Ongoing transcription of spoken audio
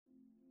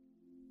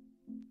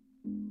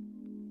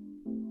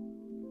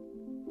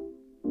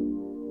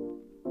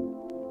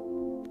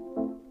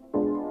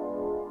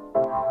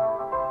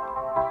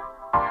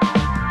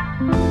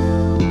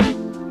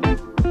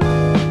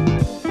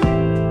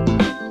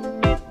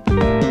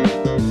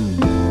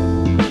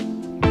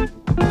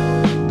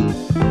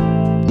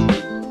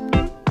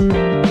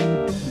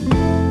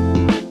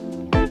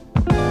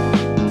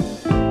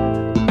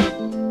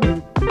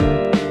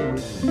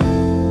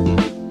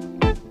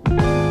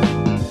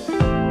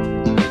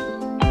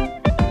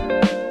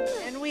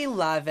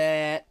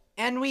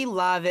and we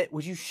love it.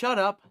 Would you shut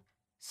up?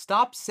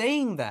 Stop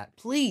saying that,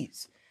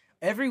 please.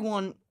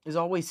 Everyone is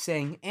always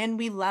saying, and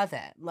we love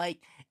it. Like,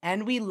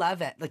 and we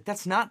love it. Like,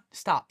 that's not,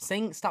 stop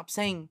saying. Is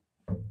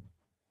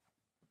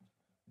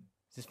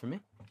this for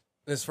me?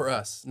 It's for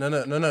us. No.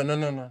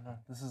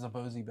 This is a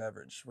Bozys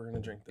beverage. We're gonna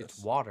drink this.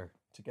 It's water.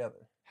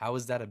 Together. How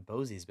is that a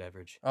Bozys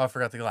beverage? Oh, I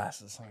forgot the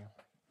glasses.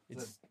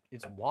 It's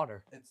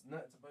water. It's a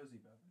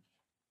Bozys beverage.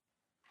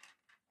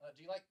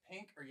 Do you like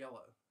pink or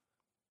yellow?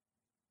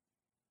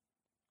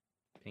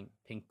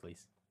 Pink,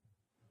 please.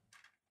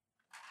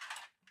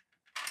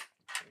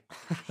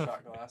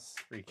 Shot glass.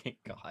 Freaking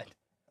God.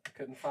 I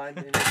couldn't find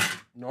any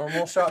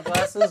normal shot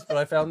glasses, but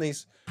I found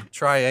these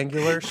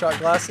triangular shot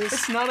glasses.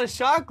 It's not a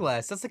shot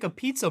glass. That's like a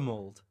pizza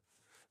mold.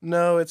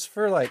 No, it's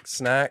for like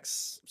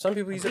snacks. Some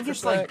people use it for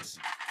snacks.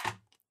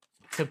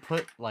 To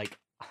put like,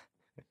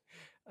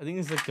 I think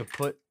it's like to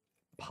put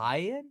pie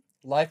in.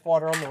 Life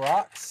water on the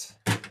rocks.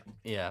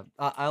 Yeah,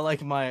 I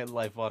like my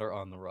life water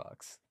on the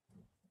rocks.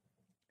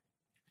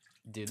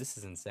 Dude, this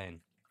is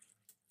insane.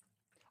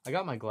 I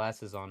got my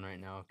glasses on right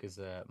now because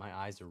my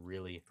eyes are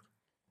really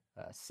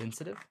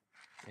sensitive.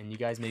 And you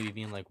guys may be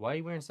being like, why are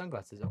you wearing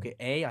sunglasses? Okay,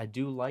 A, I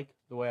do like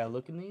the way I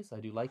look in these.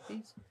 I do like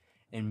these.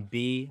 And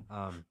B,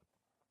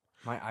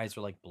 my eyes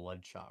are like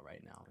bloodshot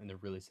right now. And they're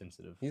really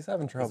sensitive. He's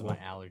having trouble. Because of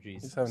my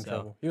allergies. He's having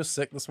trouble. He was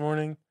sick this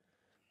morning.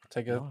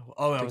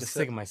 I was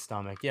sick in my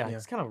stomach. Yeah,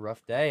 it's kind of a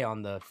rough day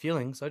on the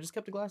feeling. So I just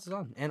kept the glasses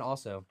on. And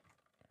also,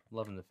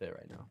 loving the fit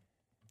right now.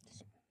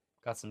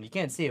 Got some, you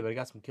can't see it, but I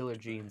got some killer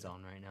jeans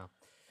on right now.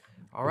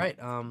 All right.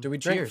 Do we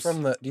drink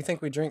from the? Do you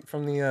think we drink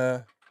from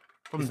the?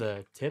 From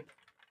the tip.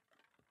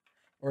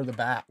 Or the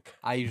back.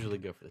 I usually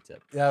go for the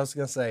tip. Yeah, I was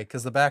gonna say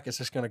because the back is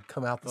just gonna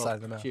come out the side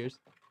of the mouth. Cheers.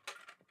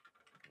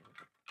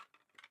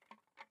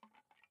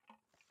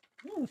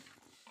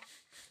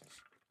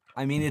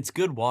 I mean, it's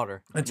good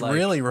water. It's like,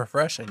 really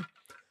refreshing.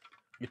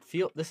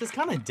 This is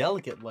kind of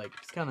delicate. Like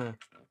it's kind of.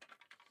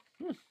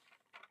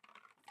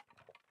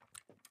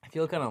 I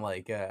feel kind of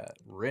like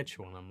rich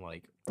when I'm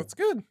like. That's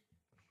good.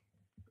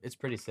 It's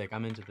pretty sick.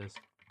 I'm into this.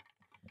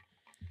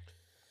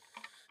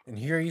 And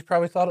here you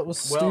probably thought it was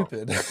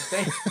stupid.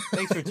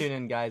 Thanks for tuning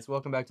in, guys.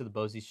 Welcome back to the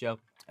Bozys Show,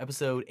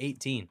 episode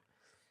 18.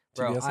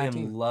 Bro, I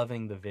am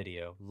loving the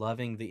video,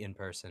 loving the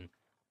in-person.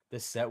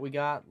 This set we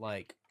got,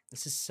 like,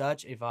 this is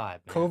such a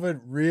vibe, man.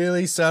 COVID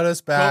really set us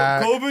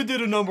back. COVID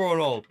did a number on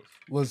all of us.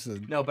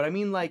 Listen. No, but I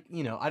mean, like,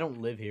 you know, I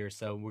don't live here,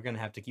 so we're going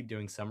to have to keep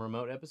doing some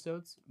remote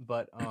episodes.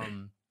 But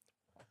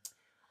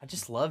I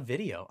just love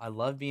video. I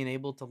love being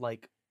able to,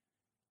 like,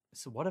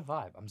 so what a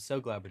vibe. I'm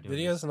so glad we're doing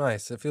Video's this.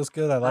 nice. It feels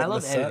good. I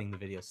love editing the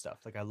video stuff.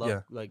 Like I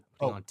love like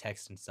putting on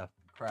text and stuff.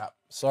 Crap.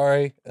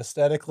 Sorry.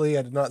 Aesthetically,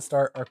 I did not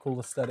start our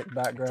cool aesthetic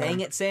background. Dang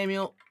it,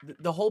 Samuel.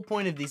 The whole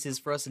point of these is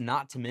for us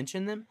not to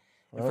mention them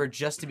and for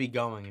just to be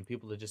going and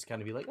people to just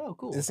kind of be like, oh,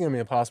 cool. It's going to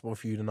be impossible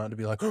for you to not to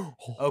be like, oh.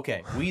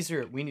 Okay,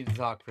 Weezer. We need to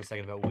talk for a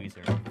second about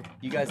Weezer.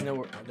 You guys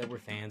know that we're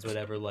fans,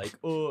 whatever. Like,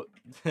 oh.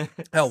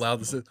 How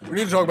loud this is. We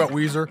need to talk about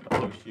Weezer.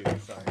 Oh, shoot.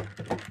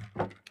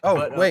 Sorry. Oh,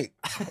 but, wait.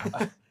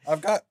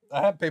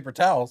 I have paper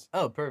towels.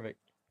 Oh, perfect.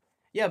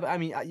 Yeah, but I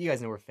mean, you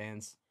guys know we're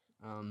fans.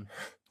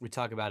 We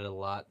talk about it a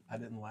lot. I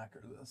didn't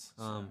lacquer this.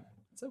 So.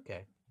 It's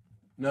okay.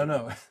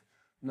 No.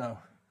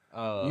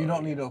 You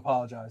don't need to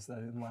apologize that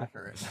I didn't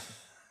lacquer it.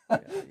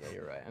 yeah,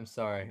 you're right. I'm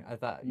sorry. I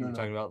thought you were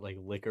talking about like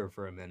liquor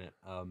for a minute.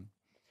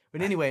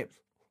 But anyway,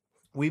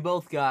 we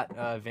both got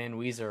Van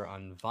Weezer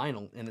on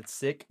vinyl, and it's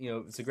sick. You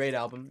know, it's a great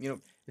album. You know,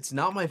 it's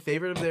not my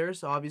favorite of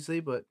theirs, obviously,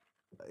 but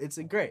it's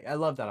great. I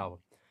love that album.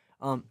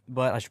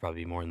 But I should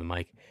probably be more in the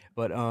mic.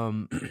 But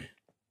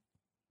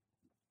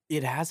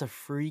it has a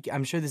freak.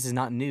 I'm sure this is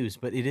not news,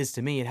 but it is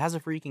to me. It has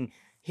a freaking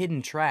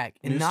hidden track,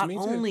 and not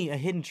only a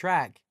hidden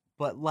track,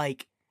 but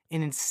like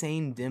an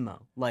insane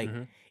demo. Like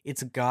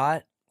it's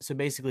got. So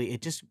basically,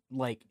 it just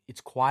like it's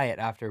quiet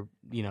after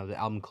the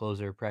album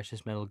closer,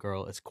 Precious Metal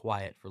Girl. It's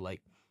quiet for like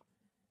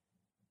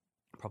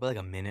probably like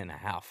a minute and a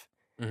half.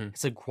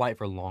 It's like quiet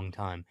for a long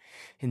time,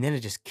 and then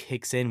it just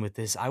kicks in with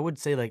this. I would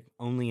say like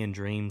Only in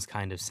Dreams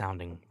kind of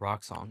sounding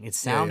rock song. It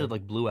sounded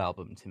like Blue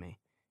Album to me.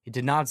 It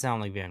did not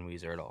sound like Van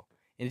Weezer at all.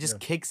 And it just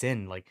kicks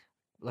in like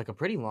a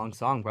pretty long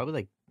song, probably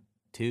like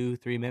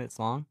 2-3 minutes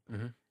long,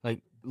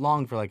 like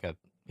long for like a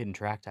hidden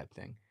track type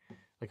thing,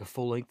 like a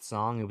full length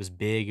song. It was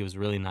big. It was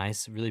really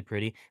nice, really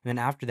pretty. And then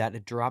after that,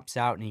 it drops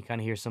out, and you kind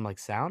of hear some like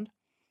sound,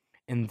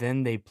 and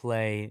then they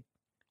play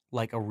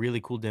like a really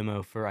cool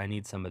demo for I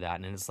Need Some of That,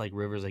 and it's like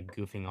Rivers like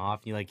goofing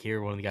off. You like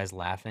hear one of the guys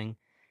laughing.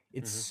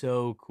 It's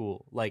so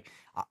cool. Like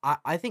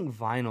I think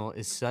vinyl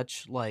is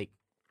such like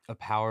a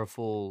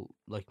powerful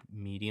like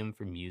medium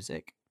for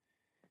music,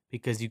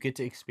 because you get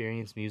to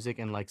experience music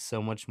in like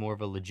so much more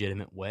of a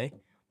legitimate way.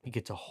 You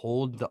get to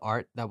hold the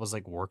art that was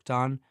like worked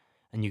on,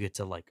 and you get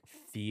to like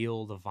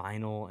feel the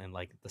vinyl and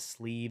like the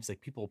sleeves.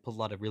 Like people put a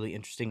lot of really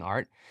interesting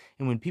art,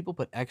 and when people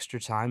put extra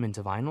time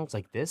into vinyls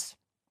like this,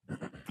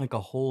 like a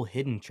whole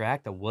hidden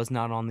track that was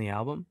not on the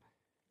album,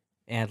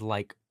 and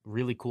like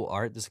really cool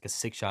art. There's like a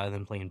 6 shot of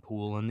them playing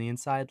pool on the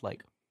inside.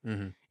 Like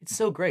it's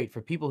so great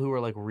for people who are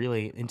like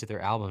really into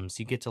their albums.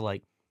 You get to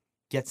like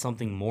get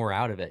something more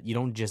out of it. You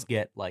don't just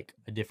get like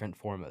a different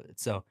form of it.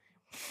 So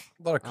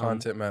a lot of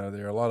content matter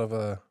there. A lot of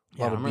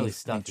I'm really beef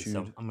stuffy,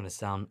 so chewed. I'm gonna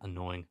sound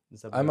annoying.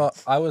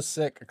 I was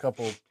sick a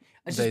couple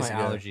It's just my days ago.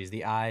 allergies,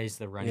 the eyes,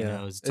 the runny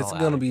nose. It's all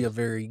gonna be a allergies.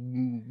 very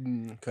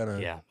kind of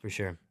Yeah, for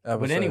sure. episode.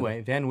 But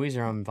anyway, Van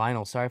Weezer on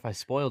vinyl. Sorry if I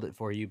spoiled it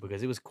for you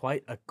because it was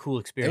quite a cool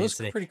experience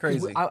today. Pretty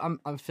crazy.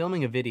 I'm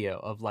filming a video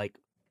of like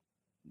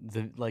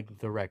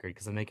the record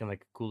because I'm making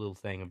like a cool little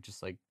thing of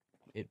just like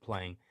it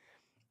playing,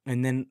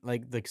 and then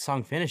like the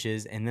song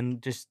finishes, and then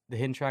just the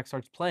hidden track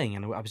starts playing,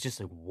 and I was just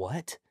like,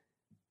 what?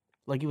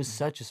 Like it was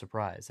such a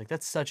surprise. Like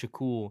that's such a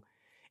cool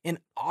and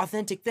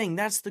authentic thing.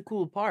 That's the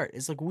cool part.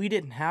 It's like we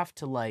didn't have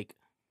to like,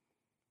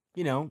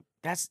 you don't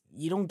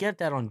get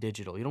that on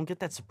digital. You don't get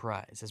that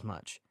surprise as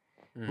much.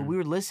 But we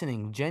were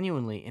listening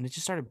genuinely, and it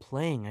just started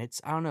playing.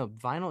 I don't know.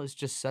 Vinyl is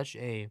just such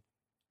a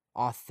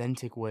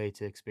authentic way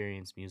to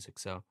experience music.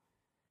 So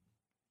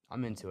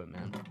I'm into it,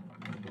 man.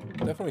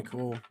 Definitely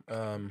cool.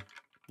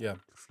 Yeah.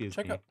 Excuse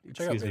me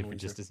for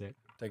just a sec.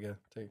 Take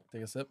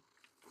a sip.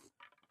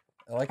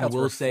 I like how it's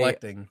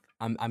reflecting.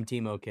 I'm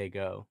Team OK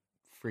Go.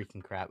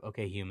 Freaking crap.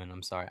 OK Human.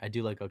 I'm sorry. I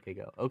do like OK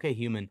Go. OK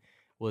Human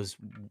is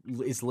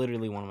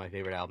literally one of my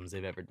favorite albums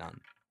they've ever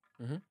done.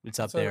 It's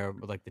up there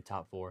with like the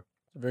top 4.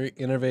 Very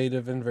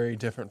innovative and very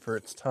different for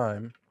its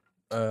time.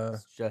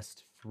 It's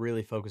just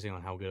really focusing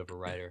on how good of a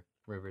writer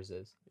Rivers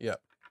is. Yeah.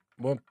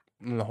 Well,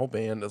 the whole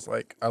band is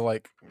like, I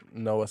like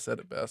Noah said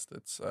it best.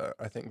 It's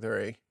I think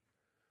they're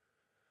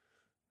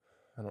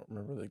I don't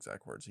remember the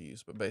exact words he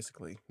used, but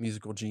basically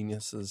musical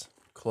geniuses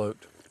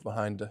cloaked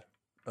behind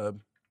a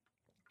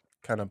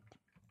kind of,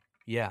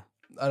 yeah.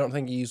 I don't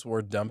think he used the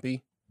word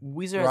dumpy.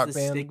 Weezer has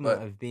the stigma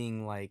of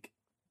being like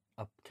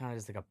a kind of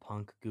just like a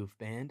punk goof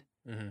band.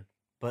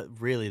 But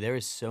really, there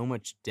is so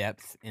much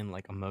depth and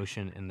like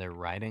emotion in their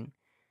writing,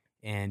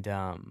 and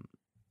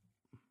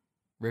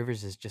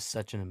Rivers is just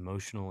such an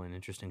emotional and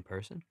interesting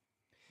person.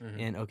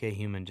 And OK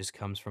Human just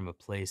comes from a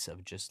place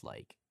of just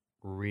like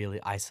really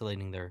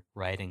isolating their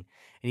writing,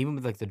 and even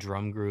with like the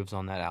drum grooves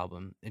on that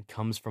album, it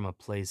comes from a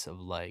place of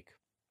like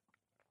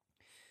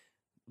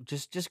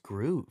just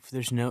groove.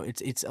 There's no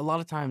it's a lot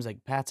of times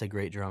like Pat's a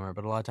great drummer,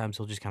 but a lot of times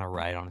he'll just kind of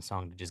write on a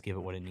song to just give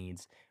it what it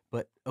needs.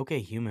 But OK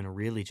Human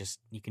really just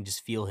you can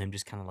just feel him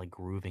just kind of like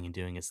grooving and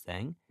doing his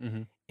thing,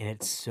 and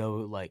it's so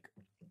like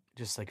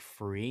just like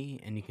free,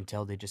 and you can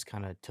tell they just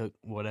kind of took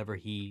whatever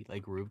he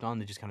like grooved on,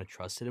 they just kind of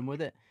trusted him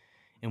with it.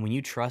 And when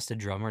you trust a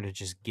drummer to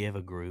just give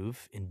a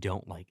groove and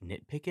don't like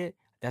nitpick it,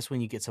 that's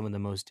when you get some of the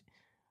most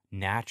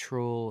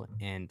natural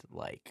and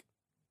like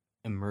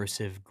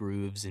immersive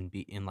grooves and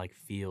like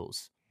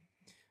feels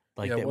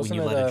like that when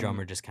you let a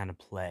drummer just kind of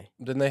play.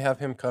 Didn't they have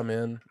him come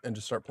in and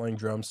just start playing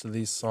drums to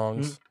these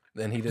songs?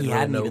 Then he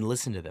hadn't even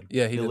listened to them.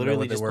 Yeah, he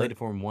literally just played it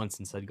for him once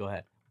and said, "Go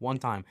ahead," one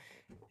time,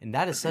 and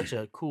that is such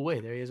a cool way.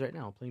 There he is right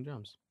now playing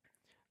drums.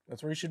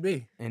 That's where he should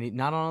be. And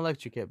not on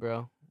electric kit,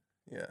 bro.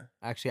 Yeah.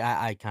 Actually,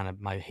 I kind of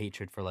my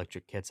hatred for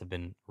electric kits have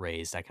been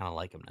raised. I kind of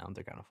like them now.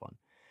 They're kind of fun.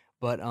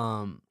 But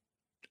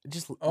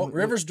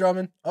Rivers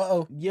drumming.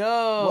 Yo.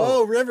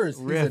 Whoa, Rivers.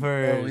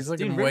 He's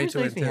looking way Rivers too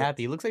makes intense. me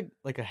happy. He looks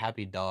like a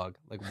happy dog,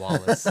 like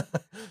Wallace.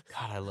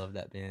 God, I love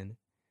that band.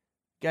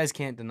 You guys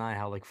can't deny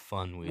how like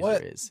fun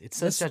Weezer is. It's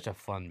such a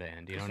fun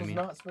band. You know what I mean?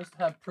 This was not supposed to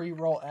have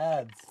pre-roll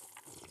ads.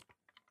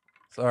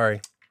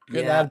 Sorry.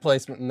 Good Yeah. ad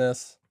placement in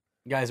this.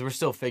 Guys, we're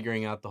still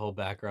figuring out the whole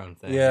background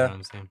thing. Yeah. You know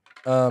what I'm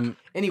saying?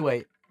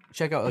 Anyway,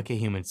 check out OK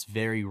Human. It's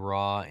very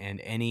raw, and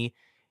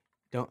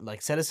don't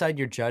like set aside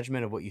your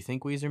judgment of what you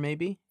think Weezer may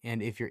be,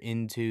 and if you're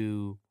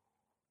into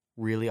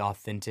really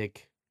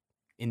authentic,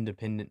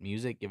 independent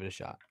music, give it a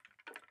shot.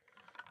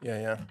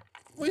 Yeah.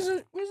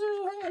 Weezer's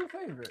my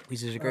favorite.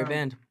 Weezer's a great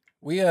band.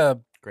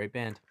 Great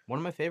band. One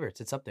of my favorites.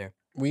 It's up there.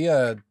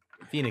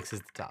 Phoenix is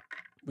the top.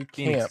 We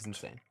Phoenix camped is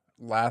insane.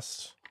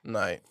 last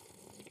night.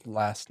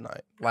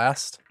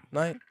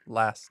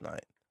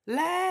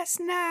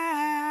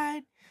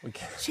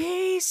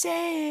 She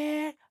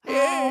said,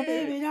 "Oh,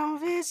 baby, don't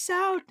feel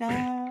so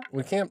down."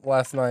 We camped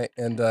last night,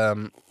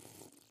 and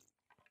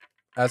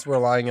as we're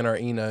lying in our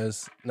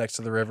Enos next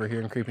to the river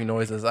hearing creepy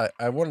noises,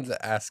 I wanted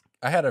to ask.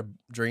 I had a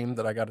dream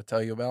that I got to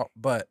tell you about,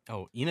 but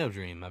Eno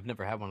dream. I've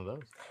never had one of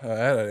those. I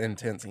had an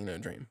intense Eno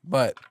dream,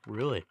 but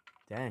really,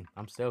 dang,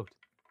 I'm stoked.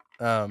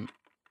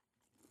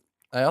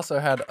 I also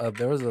had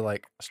there was a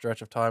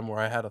stretch of time where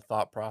I had a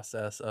thought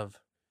process of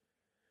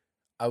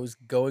I was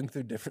going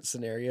through different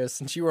scenarios.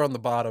 Since you were on the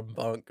bottom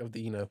bunk of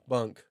the Eno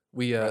bunk,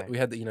 we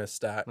had the Eno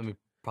stack. Let me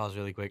pause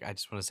really quick. I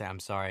just want to say I'm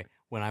sorry.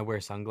 When I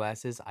wear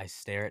sunglasses, I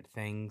stare at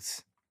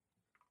things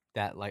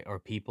that or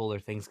people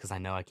or things because I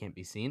know I can't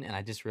be seen, and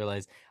I just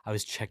realized I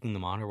was checking the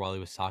monitor while he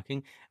was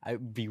talking.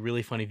 It'd be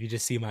really funny if you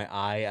just see my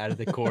eye out of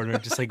the corner,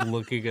 just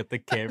looking at the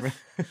camera.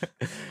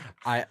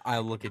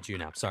 I'll look at you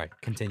now. Sorry,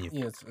 continue.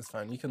 Yeah, it's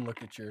fine. You can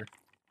look at your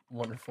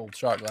wonderful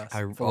shot glass.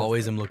 I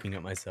always am looking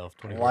at myself.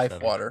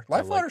 Life water.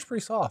 Life water's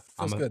pretty soft.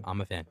 Feels good.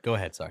 I'm a fan. Go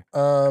ahead. Sorry.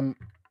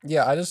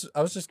 Yeah. I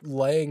was just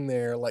laying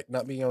there,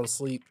 not being able to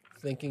sleep,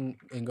 thinking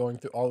and going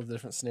through all the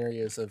different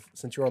scenarios of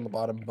since you're on the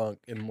bottom bunk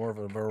in more of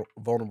a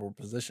vulnerable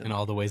position. And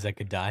all the ways I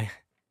could die.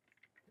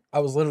 I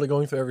was literally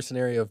going through every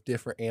scenario of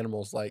different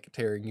animals like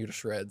tearing you to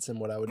shreds and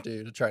what I would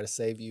do to try to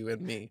save you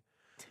and me.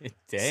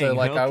 Dang, so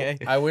like okay.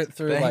 I went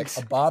through Thanks.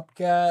 like a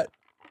bobcat.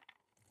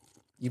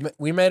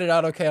 We made it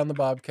out okay on the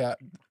bobcat.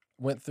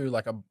 Went through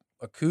like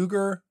a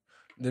cougar.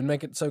 Didn't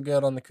make it so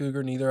good on the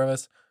cougar, neither of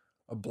us.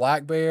 A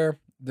black bear.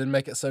 Didn't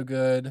make it so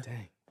good.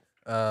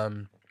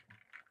 Dang.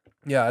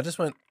 Yeah, I just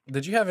went.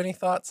 Did you have any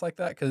thoughts like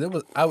that? Because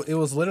it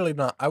was literally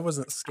not. I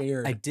wasn't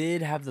scared. I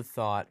did have the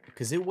thought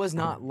because it was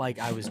not like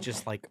I was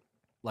just like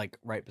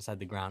right beside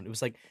the ground. It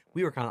was like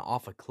we were kind of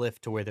off a cliff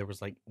to where there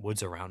was like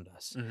woods around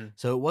us. Mm-hmm.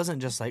 So it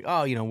wasn't just like,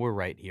 oh, we're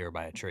right here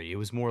by a tree. It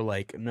was more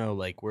like, no,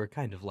 like we're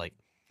kind of like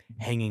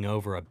hanging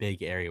over a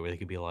big area where there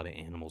could be a lot of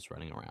animals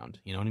running around.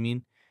 You know what I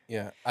mean?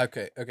 Yeah.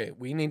 Okay.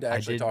 We need to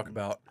actually talk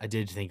about. I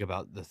did think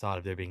about the thought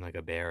of there being like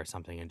a bear or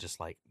something and just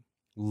like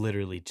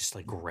literally just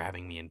like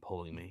grabbing me and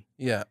pulling me.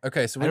 Yeah.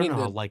 Okay. So I don't know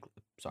how like.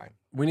 Sorry.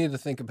 We need to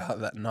think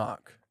about that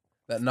knock.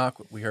 That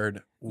knock we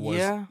heard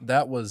was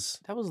that was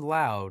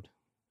loud.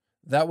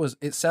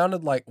 It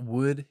sounded like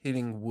wood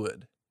hitting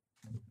wood.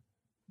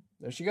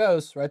 There she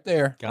goes, right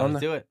there. Gotta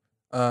do it.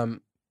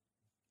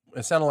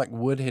 It sounded like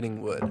wood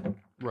hitting wood.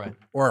 Right.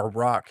 Or a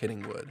rock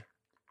hitting wood.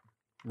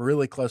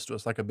 Really close to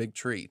us, like a big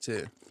tree,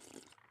 too.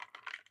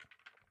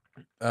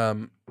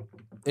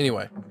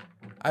 Anyway,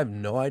 I have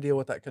no idea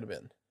what that could have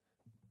been.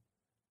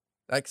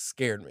 That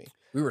scared me.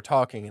 We were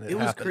talking and it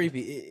was happened.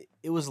 Creepy.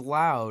 It was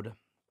loud.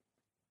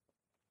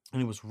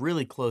 And it was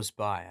really close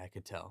by, I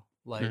could tell.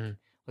 Like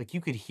like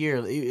you could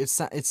hear it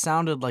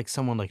sounded like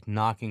someone like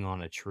knocking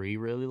on a tree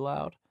really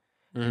loud.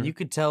 And you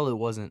could tell it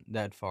wasn't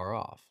that far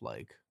off.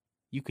 Like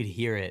you could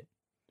hear it.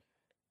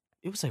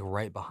 It was like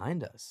right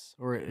behind us,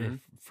 or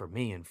for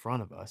me, in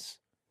front of us.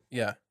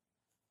 Yeah.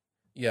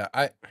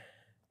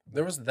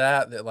 There was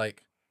that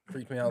like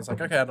freaked me out. I was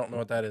like, okay, I don't know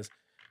what that is.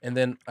 And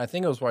then I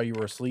think it was while you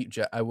were asleep,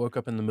 Jet. I woke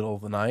up in the middle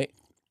of the night.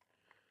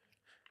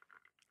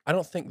 I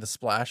don't think the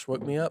splash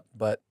woke me up,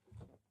 but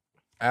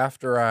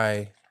after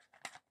I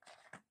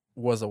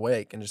was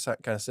awake and just kind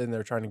of sitting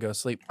there trying to go to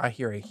sleep, I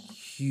hear a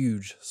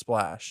huge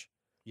splash.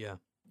 Yeah.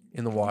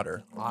 In the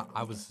water.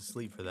 I was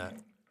asleep for that.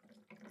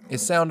 It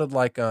sounded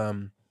like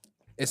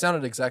it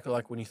sounded exactly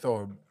like when you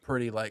throw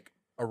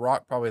a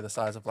rock probably the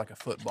size of like a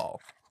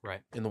football.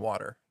 Right. In the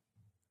water.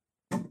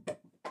 My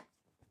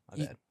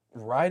bad.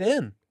 Right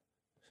in.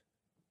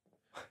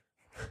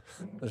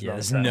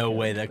 There's no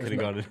way that could have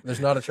gone in. There's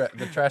not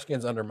the trash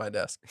can's under my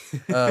desk.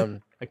 I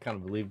kind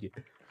of believed you.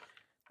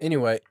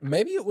 Anyway,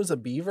 maybe it was a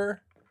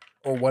beaver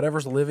or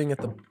whatever's living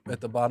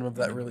at the bottom of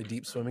that really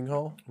deep swimming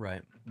hole.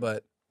 Right.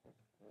 But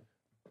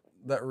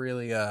that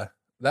really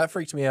that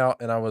freaked me out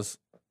and I was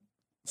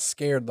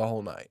scared the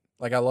whole night.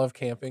 Like I love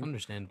camping.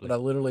 Understandably. But I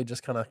literally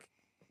just kind of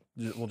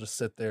will just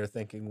sit there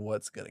thinking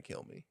what's going to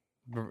kill me.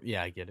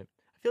 Yeah, I get it.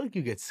 I feel like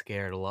you get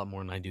scared a lot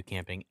more than I do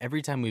camping.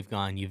 Every time we've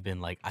gone, you've been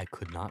like, I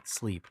could not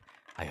sleep.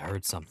 I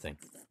heard something.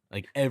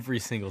 Like every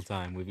single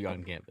time we've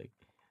gone camping.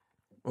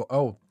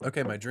 Well,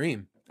 okay, my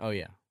dream. Oh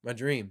yeah. My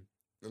dream.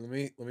 Let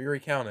me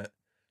recount it.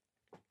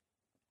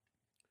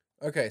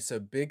 Okay, so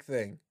big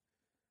thing.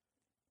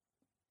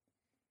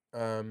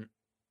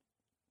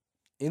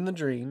 In the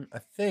dream, I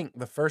think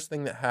the first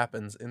thing that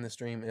happens in this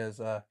dream is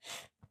still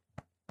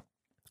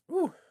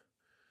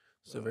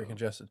very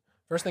congested.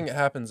 First thing that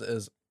happens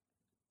is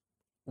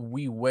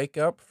we wake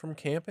up from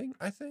camping,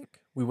 I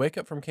think. We wake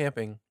up from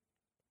camping,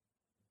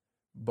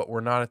 but we're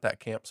not at that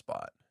camp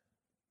spot.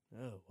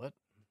 Oh, what?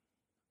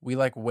 We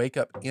like wake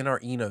up in our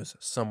Enos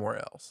somewhere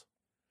else.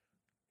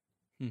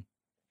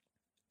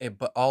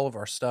 But all of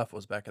our stuff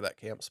was back at that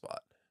camp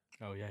spot.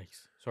 Oh,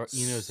 yikes. So our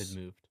Enos had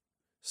moved.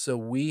 So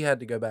we had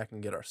to go back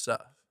and get our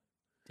stuff.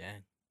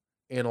 Dang.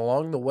 And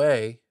along the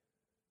way,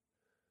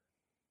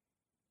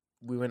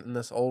 we went in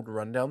this old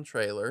rundown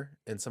trailer,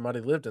 and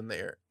somebody lived in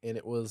there, and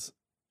it was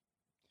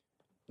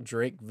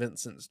Drake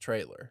Vincent's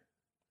trailer.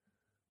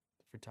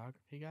 The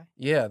photography guy?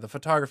 Yeah, the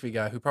photography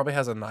guy who probably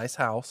has a nice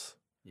house.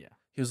 Yeah.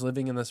 He was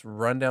living in this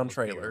rundown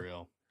trailer.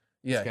 Real.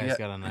 Yeah, this guy's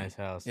got a nice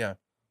house. Yeah.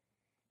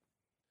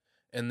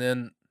 And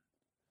then,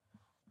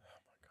 oh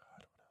my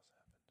God, what else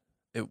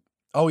happened?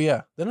 Oh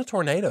yeah, then a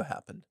tornado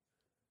happened.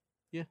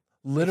 Yeah.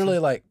 Literally,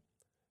 like,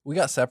 we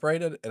got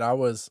separated, and I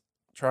was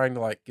trying to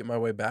like get my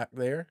way back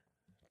there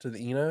to the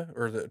Eno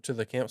or to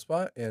the camp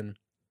spot, and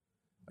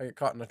I got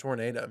caught in a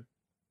tornado. And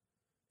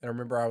I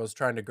remember I was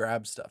trying to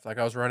grab stuff, like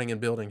I was running in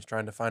buildings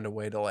trying to find a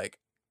way to like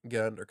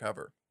get under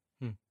cover.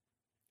 And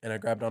I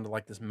grabbed onto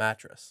like this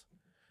mattress,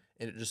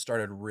 and it just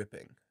started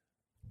ripping.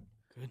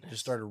 Goodness. It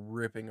just started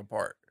ripping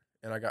apart,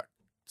 and I got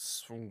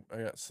slung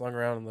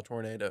around in the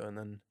tornado, and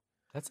then.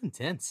 That's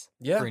intense.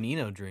 Yeah. For an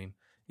Eno dream.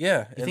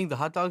 Yeah. You think the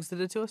hot dogs did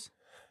it to us?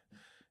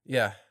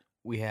 Yeah.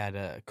 We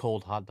had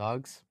cold hot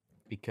dogs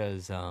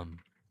because, well,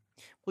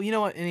 you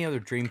know what? Any other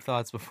dream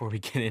thoughts before we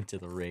get into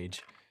the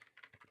rage?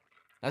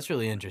 That's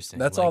really interesting.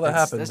 That's all that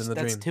happens in the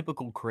dream. That's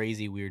typical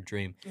crazy weird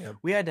dream. Yeah.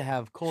 We had to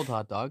have cold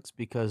hot dogs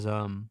because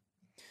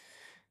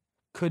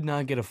could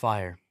not get a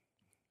fire.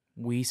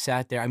 We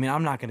sat there. I mean,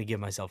 I'm not gonna give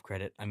myself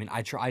credit. I mean,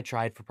 I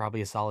tried for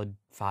probably a solid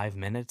 5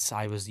 minutes.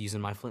 I was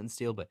using my flint and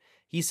steel, but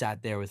he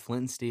sat there with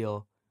flint and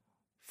steel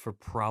for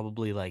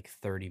probably like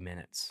 30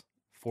 minutes,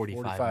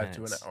 45 45 to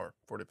an minutes. hour.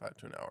 45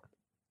 to an hour.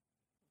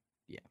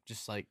 Yeah,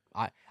 just like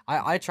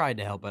I tried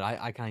to help, but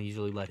I kind of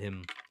usually let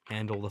him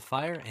handle the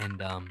fire,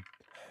 and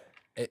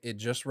It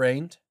just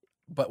rained,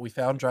 but we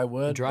found dry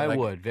wood. dry but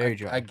wood, very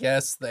dry. I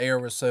guess the air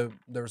was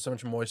there was so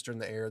much moisture in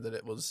the air that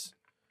it was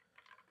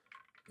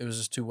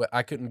just too wet.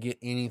 I couldn't get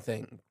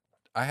anything.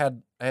 I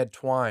had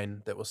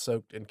twine that was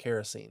soaked in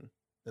kerosene,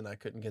 and I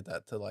couldn't get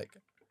that to like.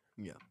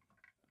 Yeah.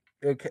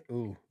 Okay.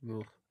 Ooh.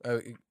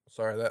 Oh,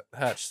 sorry. That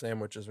hatch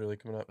sandwich is really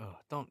coming up.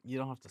 Oh, you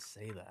don't have to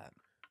say that.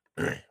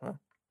 Well,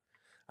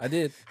 I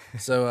did.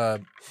 So,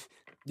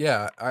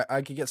 yeah,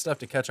 I could get stuff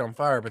to catch on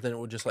fire, but then it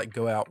would just like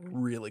go out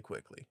really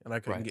quickly, and I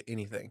couldn't Right. get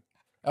anything.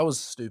 That was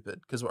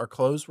stupid because our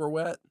clothes were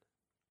wet.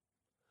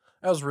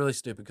 That was really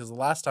stupid because the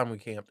last time we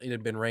camped, it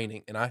had been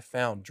raining, and I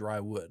found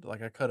dry wood.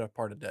 Like I cut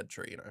apart a dead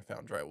tree, and I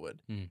found dry wood,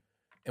 and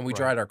we Right.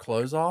 dried our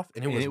clothes off,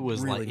 and And it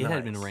was really like nice. it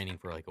had been raining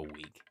for like a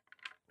week,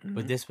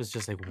 but this was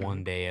just like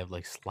one day of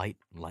like slight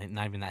light,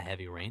 not even that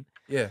heavy rain.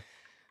 Yeah.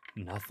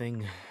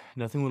 Nothing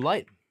with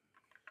light.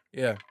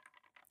 Yeah.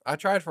 I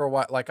tried for a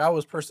while. Like I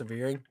was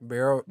persevering.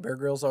 Bear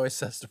Grylls always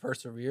says to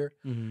persevere,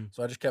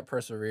 so I just kept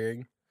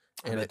persevering.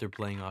 And they're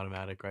playing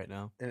automatic right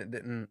now. And it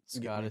didn't.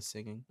 Scott is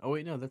singing. Oh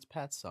wait, no, that's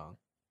Pat's song.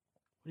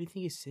 What do you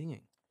think he's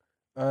singing?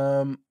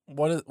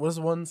 What is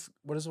the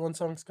one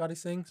song Scotty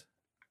sings?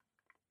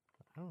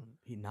 Oh,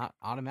 he not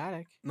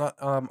automatic. Not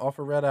off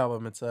a Red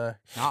album. It's not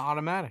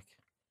automatic.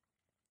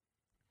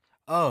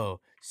 Oh,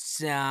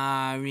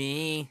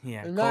 sorry.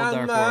 Yeah, Cold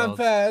Dark World.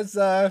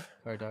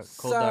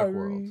 Cold Dark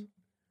World.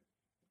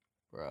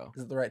 Bro,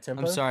 is it the right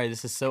tempo? I'm sorry.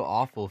 This is so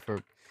awful.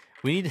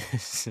 We need to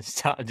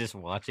stop just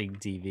watching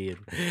TV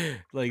and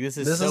like this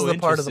is. This so is the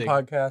part of the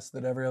interesting. podcast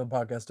that every other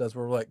podcast does,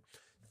 where we're like,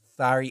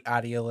 sorry,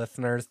 audio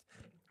listeners,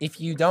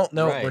 if you don't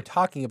know what we're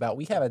talking about,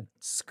 we have a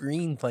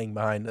screen playing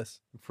behind us.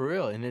 For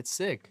real, and it's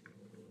sick.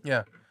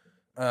 Yeah.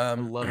 I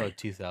love how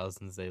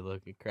 2000s they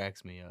look. It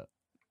cracks me up.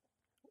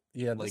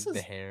 Yeah, like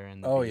the hair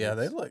and the oh beards. Yeah,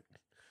 they're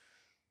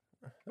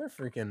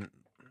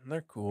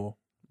cool.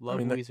 Love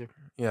Weezer.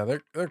 Yeah,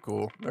 they're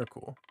cool. They're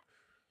cool.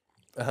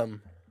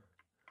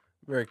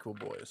 Very cool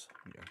boys.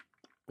 Yeah.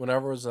 When I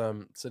was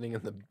sitting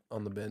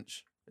on the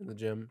bench in the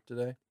gym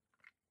today,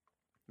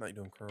 like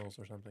doing curls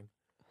or something.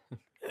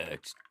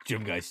 It's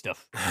gym guy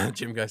stuff.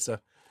 Gym guy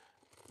stuff.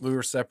 We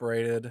were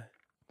separated,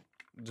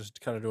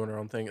 just kind of doing our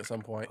own thing at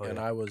some point, and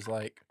I was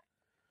like,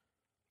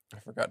 I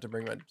forgot to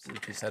bring my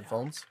Bluetooth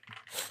headphones.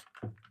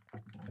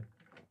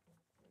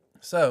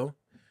 So,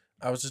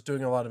 I was just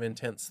doing a lot of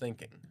intense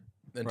thinking.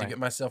 And to get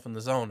myself in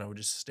the zone, I would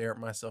just stare at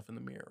myself in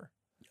the mirror.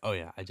 Oh,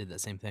 yeah. I did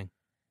that same thing.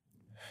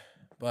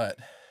 But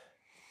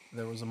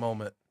there was a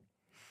moment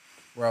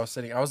where I was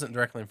sitting. I wasn't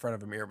directly in front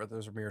of a mirror, but there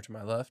was a mirror to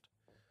my left.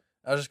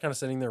 I was just kind of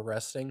sitting there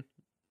resting.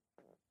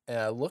 And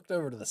I looked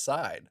over to the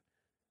side.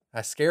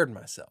 I scared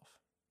myself.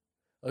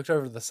 I looked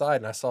over to the side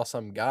and I saw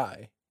some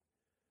guy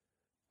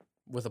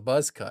with a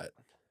buzz cut.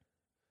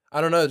 I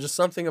don't know, just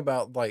something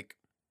about like...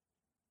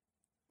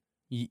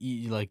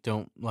 You like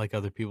don't like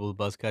other people with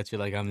buzz cuts? You're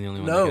like, I'm the only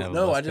one No, that can have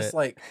a buzz I just cut.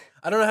 like...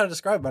 I don't know how to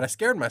describe it, but I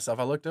scared myself.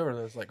 I looked over and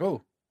I was like,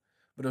 oh.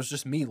 But it was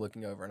just me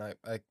looking over. And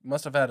I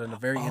must have had a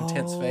very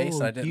intense face.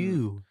 And I didn't...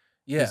 You.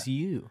 Yeah. It was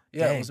you.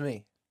 Yeah, Dang. it was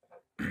me.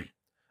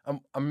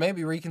 I'm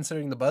maybe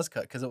reconsidering the buzz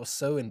cut because it was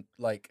so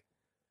like...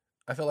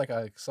 I felt like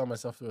I saw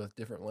myself through a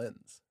different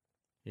lens.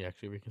 You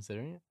actually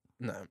reconsidering it?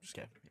 No, I'm just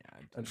kidding.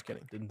 Yeah, I'm just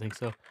kidding. Didn't think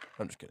so.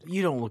 I'm just kidding.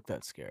 You don't look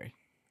that scary.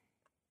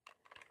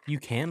 You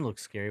can look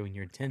scary when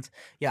you're intense.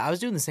 Yeah, I was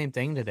doing the same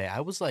thing today. I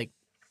was like,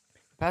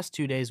 the past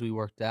 2 days we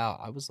worked out,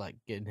 I was like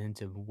getting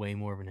into way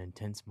more of an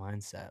intense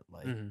mindset.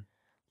 Like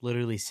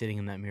literally sitting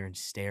in that mirror and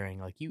staring.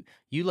 Like you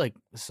like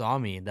saw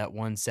me in that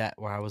one set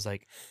where I was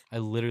like, I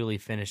literally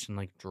finished and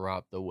like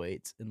dropped the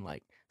weights and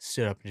like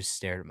stood up and just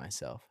stared at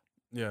myself.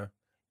 Yeah.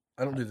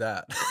 I don't do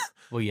that.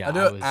 Well, yeah,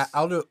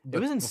 I'll do it.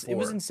 It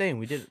was insane.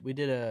 We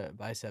did a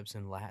biceps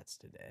and lats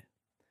today,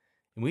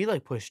 and we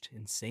like pushed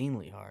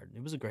insanely hard.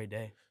 It was a great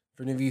day.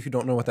 For any of you who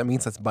don't know what that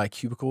means, that's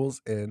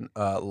bicubicles and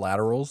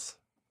laterals.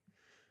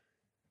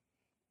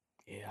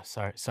 Yeah,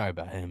 sorry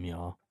about him,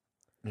 y'all.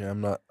 Yeah,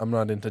 I'm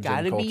not into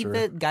gym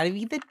culture. Gotta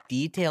be the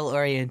detail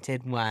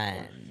oriented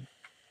one.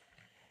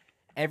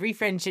 Every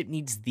friendship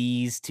needs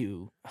these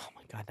two. Oh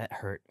my god, that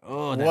hurt.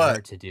 Oh, that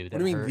hurt to do. What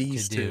do you mean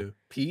these two?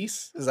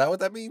 Peace? Is that what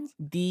that means?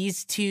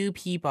 These two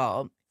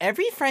people.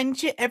 Every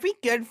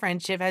good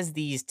friendship has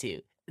these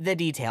two. The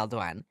detailed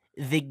one.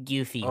 The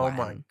goofy one. Oh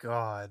my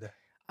god.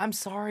 I'm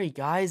sorry,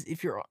 guys.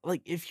 If you're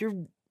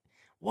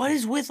what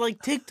is with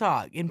like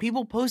TikTok and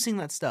people posting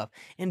that stuff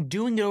and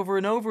doing it over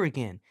and over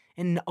again?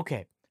 And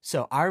okay,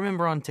 so I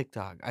remember on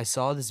TikTok, I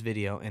saw this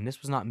video, and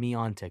this was not me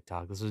on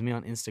TikTok. This was me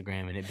on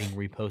Instagram, and it being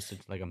reposted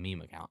to like a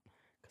meme account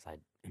because I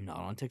am not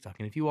on TikTok.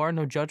 And if you are,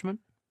 no judgment.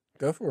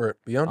 Go for it.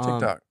 Be on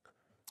TikTok.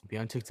 Be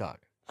on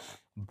TikTok.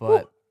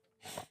 But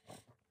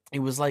it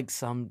was like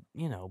some,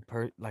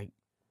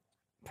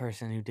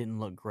 person who didn't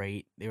look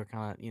great. They were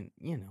kind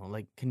of,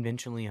 like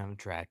conventionally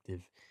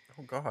unattractive.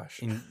 Oh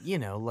gosh. And,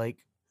 like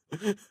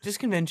just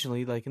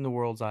conventionally, like in the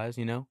world's eyes,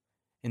 And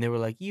they were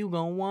like, "You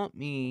gonna want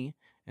me?"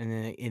 And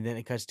then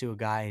it cuts to a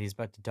guy and he's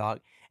about to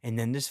talk, and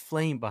then there's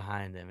flame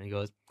behind him, and he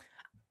goes,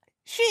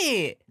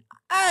 "Shit,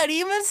 I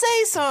didn't even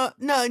say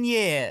nothing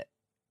yet."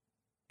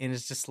 And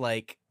it's just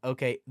like,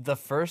 okay, the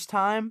first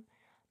time,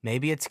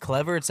 maybe it's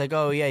clever. It's like,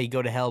 oh yeah, you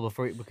go to hell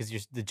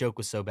because the joke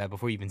was so bad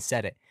before you even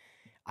said it.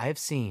 I have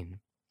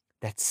seen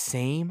that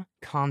same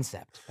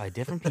concept by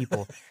different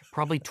people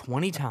probably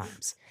 20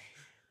 times.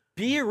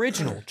 Be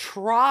original.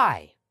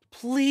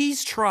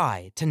 Please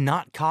try to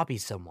not copy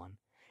someone.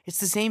 It's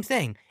the same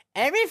thing.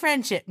 Every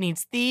friendship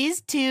needs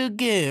these two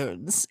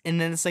goons.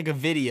 And then it's like a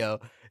video.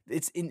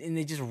 And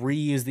they just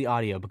reuse the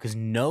audio because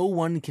no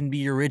one can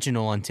be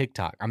original on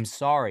TikTok. I'm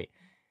sorry.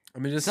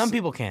 Some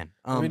people can.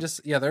 There are creators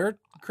on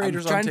TikTok.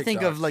 I'm trying to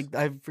think of, like,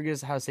 I forget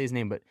how to say his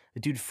name, but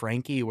the dude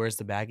Frankie who wears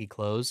the baggy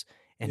clothes,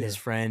 and his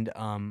friend,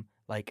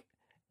 like,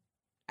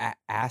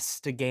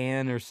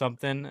 Astigan or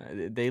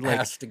something. They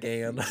like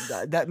Astigan.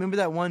 Remember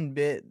that one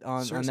bit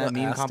on that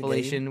meme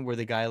compilation where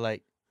the guy,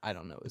 like, I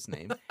don't know his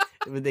name.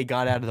 They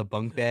got out of the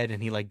bunk bed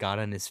and he like got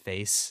on his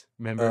face.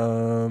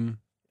 Remember?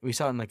 We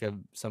saw it in like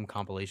some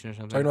compilation or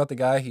something. Talking about the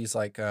guy, he's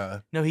like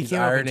no, he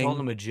came up and told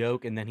him a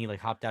joke, and then he like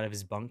hopped out of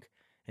his bunk,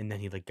 and then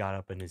he like got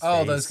up in his face.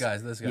 Oh, those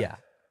guys. Yeah.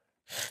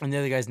 And the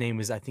other guy's name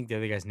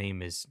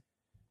is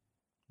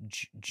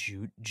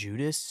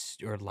Judas,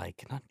 or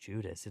like not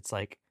Judas. It's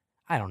like,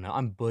 I don't know.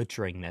 I'm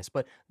butchering this,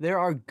 but there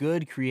are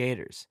good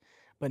creators.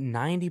 But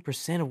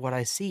 90% of what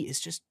I see is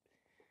just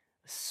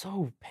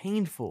so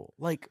painful.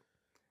 Like,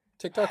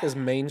 TikTok is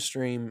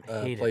mainstream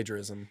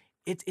plagiarism.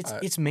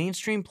 It's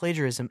mainstream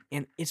plagiarism,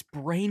 and it's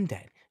brain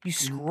dead. You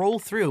scroll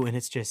through and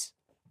it's just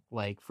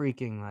like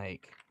freaking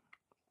like,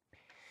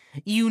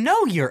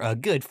 you're a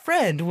good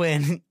friend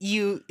when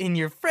you and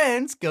your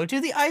friends go to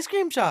the ice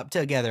cream shop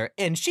together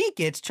and she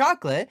gets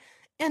chocolate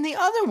and the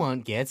other one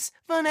gets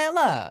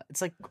vanilla.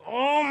 It's like,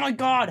 oh my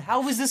God,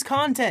 how is this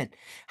content?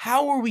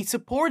 How are we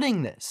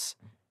supporting this?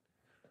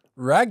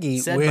 Raggy,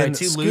 said by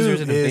two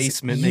losers in a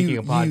basement making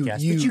a podcast.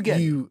 But you get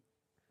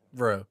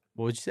bro.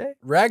 What would you say?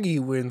 Raggy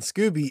when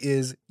Scooby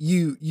is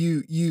you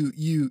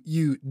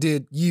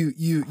did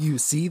you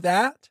see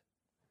that?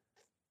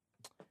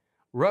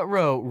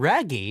 Rutro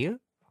Raggy.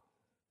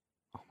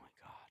 Oh my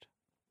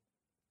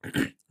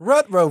God.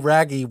 Rutro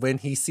Raggy when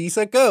he sees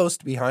a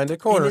ghost behind a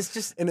corner.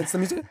 And it's the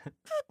music.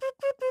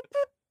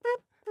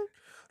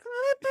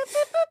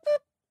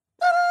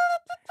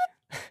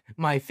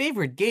 My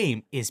favorite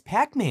game is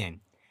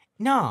Pac-Man.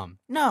 Nom.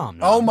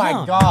 Oh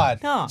my God.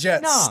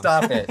 Jet,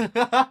 stop it.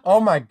 Oh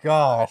my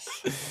gosh.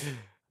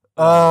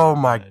 Oh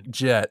my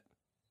Jet.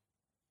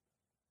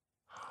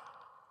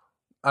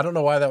 I don't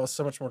know why that was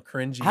so much more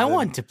cringy. I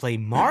want to play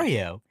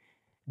Mario.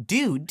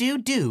 Do.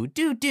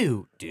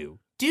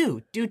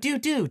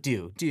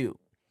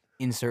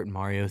 Insert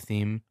Mario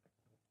theme.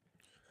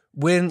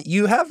 When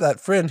you have that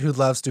friend who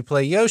loves to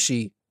play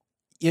Yoshi.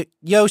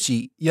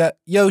 Yoshi. Oh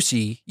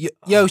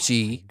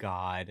my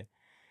God.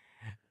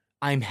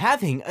 I'm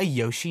having a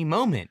Yoshi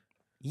moment.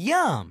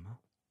 Yum.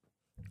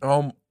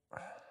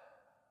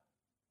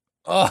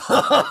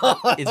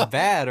 It's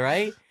bad,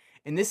 right?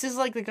 And this is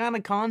like the kind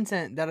of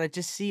content that I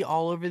just see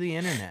all over the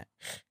internet.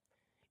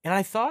 And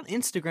I thought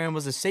Instagram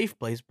was a safe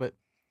place, but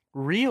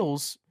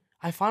Reels,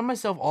 I find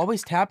myself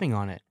always tapping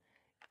on it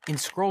and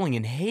scrolling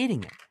and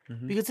hating it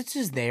because it's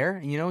just there,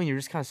 and you're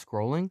just kind of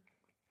scrolling.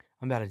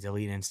 I'm about to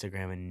delete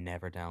Instagram and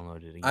never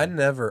download it again.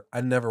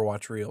 I never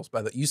watch Reels.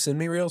 You send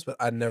me Reels, but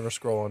I never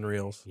scroll on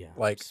Reels. Yeah,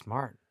 like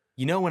smart.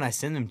 When I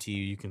send them to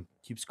you, you can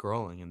keep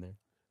scrolling in there.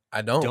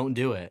 I don't. Don't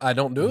do it. I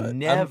don't do it.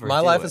 Never. My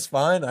life is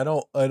fine.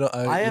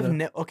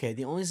 Okay,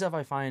 the only stuff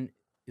I find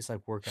is like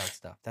workout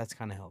stuff. That's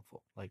kind of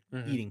helpful, like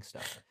eating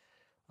stuff.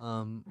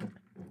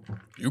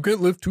 You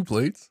can't lift 2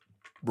 plates,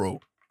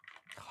 bro.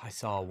 I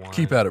saw one.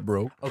 Keep at it,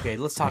 bro. Okay,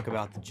 let's talk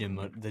about the gym.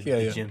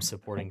 The gym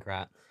supporting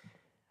crap.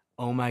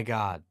 Oh my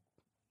God.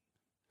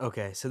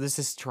 Okay, so there's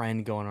this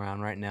trend going around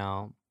right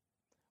now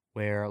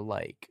where,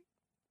 like,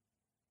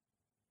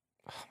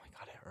 oh my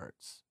God, it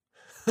hurts.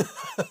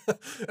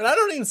 And I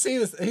don't even see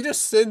this. He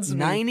just sends me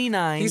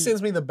 99. He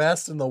sends me the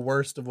best and the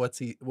worst of what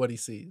he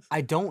sees. I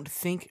don't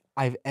think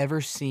I've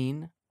ever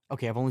seen.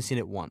 Okay, I've only seen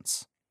it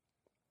once.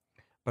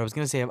 But I was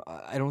gonna say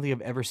I don't think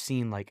I've ever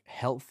seen like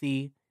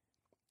healthy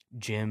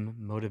gym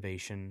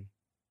motivation.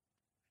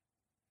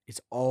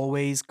 It's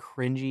always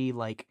cringy,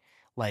 like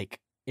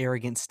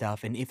arrogant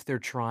stuff, and if they're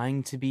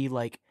trying to be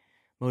like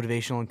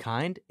motivational and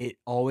kind, it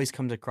always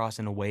comes across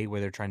in a way where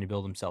they're trying to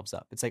build themselves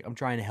up. It's like, I'm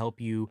trying to help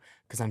you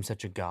because I'm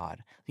such a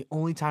god. The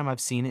only time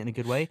I've seen it in a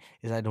good way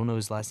is, I don't know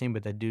his last name,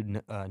 but that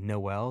dude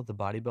Noel, the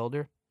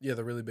bodybuilder. Yeah,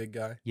 the really big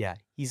guy. Yeah,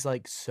 he's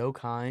like so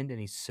kind and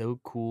he's so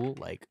cool.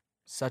 Like,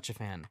 such a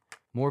fan.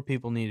 More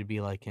people need to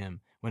be like him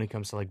when it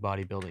comes to like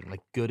bodybuilding,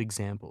 like good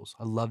examples.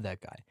 I love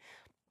that guy.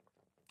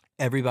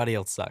 Everybody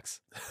else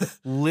sucks.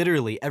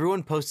 Literally,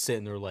 everyone posts it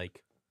and they're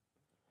like,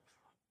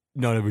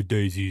 not every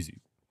day is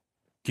easy.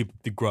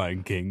 Keep the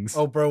grind, kings.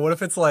 Oh, bro, what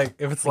if it's like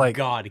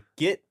God,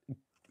 get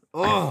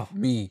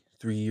me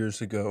 3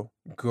 years ago,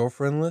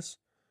 girlfriendless,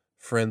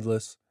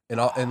 friendless,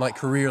 and like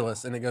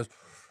careerless, and it goes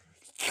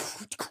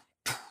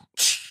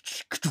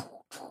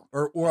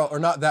or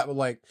not that, but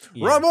like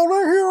Rebel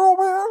Hero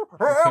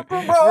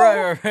Man.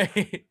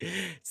 right.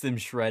 It's them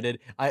shredded.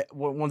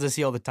 Ones I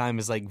see all the time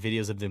is like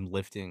videos of them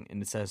lifting,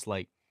 and it says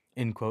like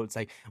in quotes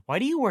like, "Why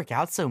do you work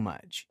out so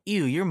much?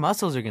 Ew, your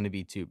muscles are gonna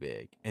be too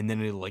big." And then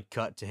it'll like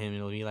cut to him, and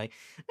it'll be like,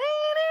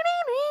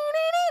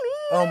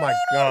 oh my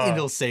god, and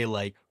he'll say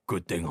like,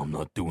 "Good thing I'm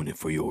not doing it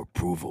for your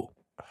approval."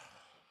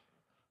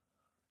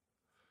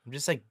 I'm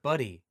just like,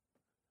 buddy,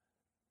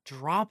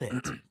 drop it.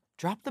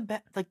 Drop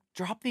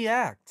the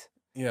act.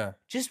 yeah.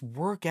 Just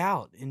work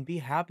out and be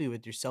happy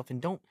with yourself, and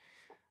don't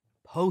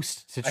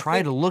post to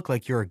try to look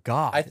like you're a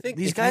god. I think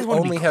these if guys you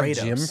want to be only have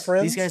Kratos. gym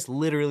friends- These guys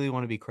literally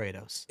want to be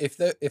Kratos.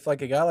 If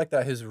like a guy like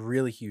that who's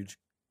really huge.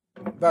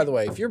 By the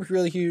way, if you're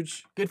really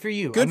huge, Good for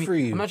you. Good for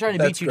you. I'm not trying to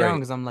That's beat you down great.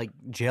 because I'm like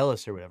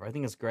jealous or whatever. I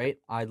think it's great.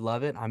 I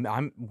love it.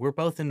 We're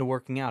both into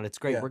working out. It's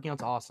great. Yeah. Working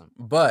out's awesome.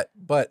 but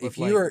if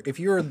like-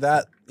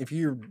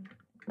 you're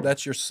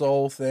that's your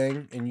sole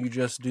thing and you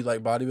just do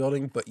like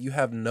bodybuilding, but you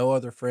have no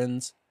other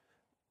friends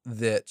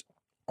that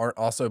aren't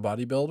also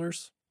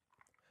bodybuilders,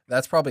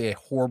 that's probably a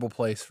horrible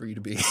place for you to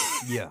be.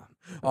 Yeah,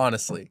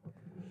 Honestly.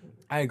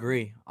 I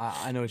agree.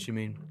 I know what you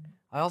mean.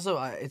 I also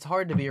it's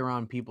hard to be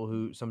around people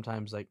who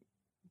sometimes like.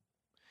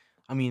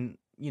 I mean,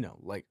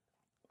 like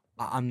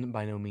I'm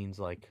by no means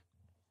like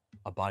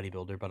a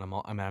bodybuilder, but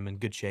I'm in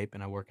good shape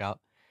and I work out,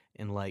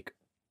 and like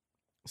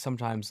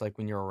sometimes like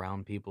when you're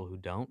around people who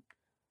don't,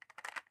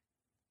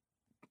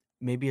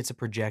 maybe it's a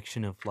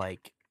projection of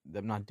like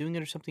them not doing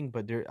it or something,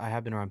 but I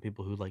have been around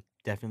people who like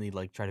definitely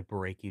like try to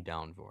break you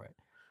down for it.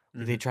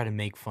 Like, they try to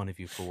make fun of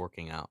you for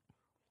working out.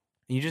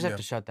 And you just have Yeah.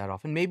 to shut that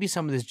off. And maybe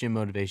some of this gym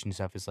motivation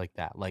stuff is like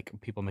that, like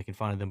people making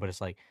fun of them, but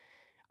it's like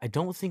I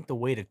don't think the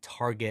way to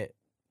target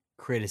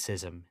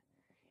criticism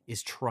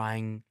is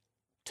trying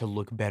to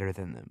look better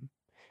than them.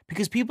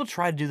 Because people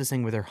try to do this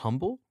thing where they're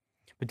humble,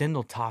 but then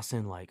they'll toss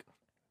in like,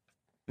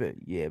 but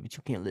you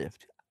can't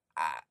lift.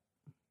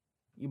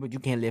 But you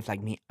can't lift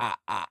like me.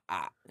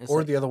 It's Or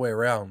like, the other way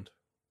around.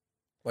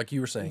 Like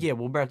you were saying. yeah,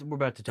 we're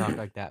about to talk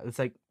like that. It's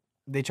like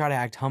they try to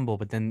act humble,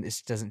 but then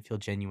this doesn't feel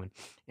genuine.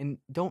 And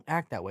don't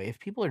act that way. If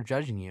people are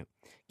judging you,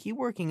 keep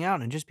working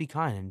out and just be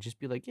kind and just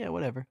be like, yeah,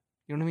 whatever.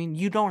 You know what I mean?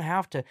 You don't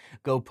have to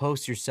go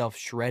post yourself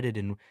shredded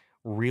in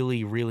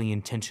really, really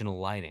intentional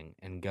lighting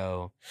and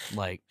go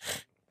like,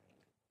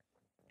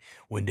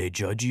 when they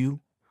judge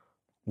you,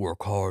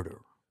 work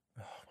harder.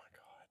 Oh my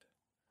god.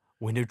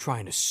 When they're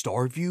trying to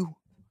starve you,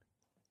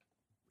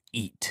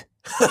 eat.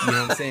 You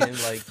know what I'm saying?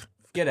 Like,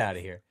 get out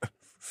of here.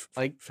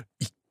 Like,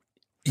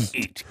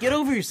 eat. Get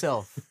over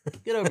yourself.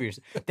 Get over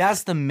yourself.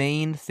 That's the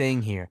main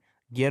thing here.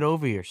 Get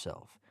over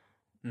yourself.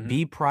 Mhm.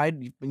 Be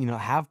pride,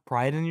 have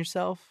pride in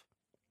yourself.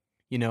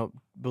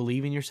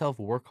 Believe in yourself,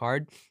 work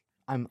hard.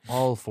 I'm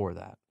all for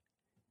that.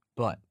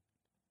 But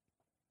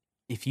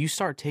if you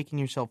start taking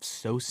yourself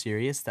so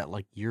serious that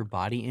like your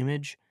body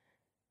image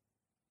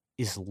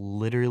is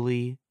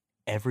literally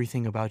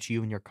everything about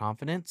you and your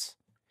confidence,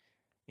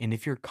 and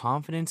if your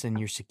confidence and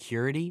your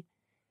security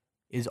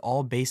is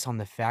all based on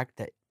the fact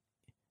that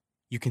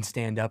you can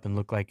stand up and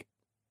look like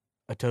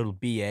a total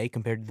BA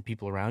compared to the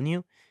people around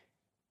you,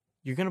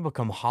 you're going to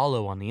become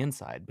hollow on the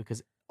inside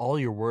because all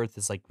your worth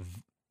is like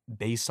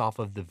based off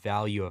of the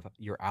value of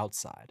your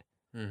outside.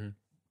 Mm-hmm.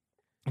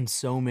 And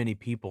so many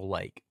people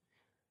like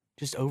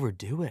just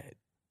overdo it.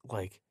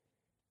 Like,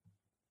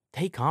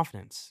 take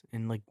confidence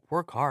and like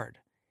work hard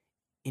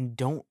and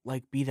don't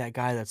like be that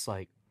guy that's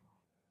like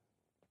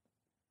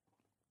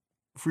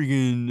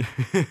freaking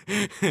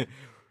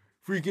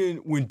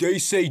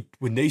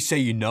when they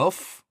say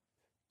enough,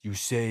 you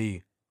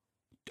say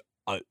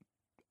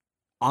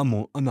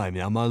I'm not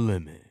even on my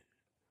limit.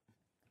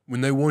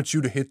 When they want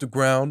you to hit the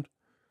ground,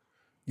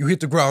 you hit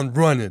the ground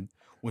running.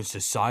 When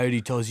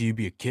society tells you to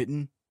be a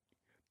kitten,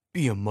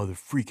 be a mother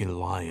freaking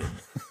lion.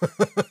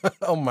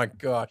 Oh my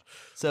gosh.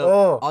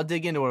 So I'll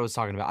dig into what I was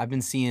talking about. I've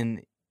been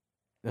seeing,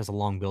 there's a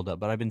long build up,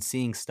 but I've been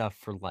seeing stuff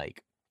for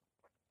like,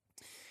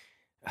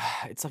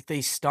 it's like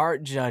they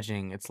start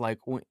judging. It's like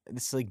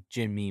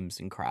gym memes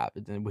and crap,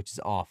 which is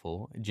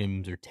awful.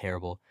 Gyms are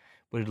terrible,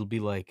 but it'll be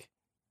like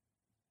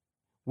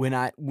when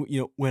I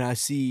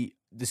see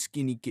the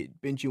skinny kid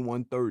benching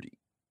 130,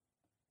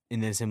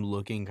 and then it's him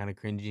looking kind of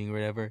cringing or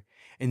whatever,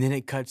 and then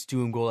it cuts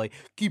to him go like,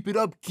 "Keep it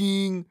up,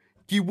 King.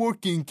 Keep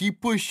working.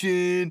 Keep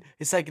pushing."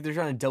 It's like they're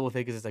trying to double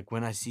think. It's like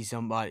when I see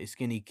somebody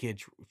skinny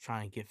kid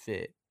trying to get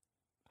fit,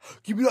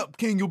 "Keep it up,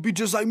 King. You'll be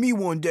just like me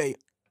one day."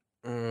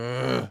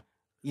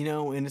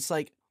 And it's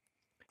like,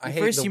 I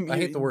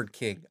hate the word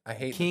king. I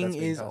hate king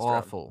is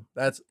awful.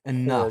 That's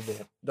enough.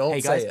 Horrible.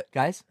 Don't say it.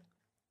 Guys,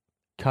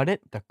 cut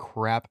it the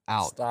crap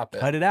out. Stop it.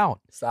 Cut it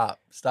out. Stop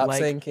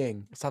saying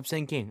king. Stop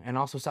saying king. And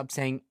also stop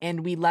saying,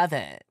 "and we love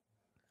it."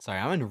 Sorry,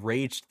 I'm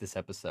enraged this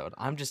episode.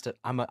 I'm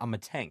a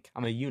tank.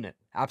 I'm a unit.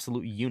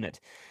 Absolute unit.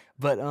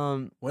 But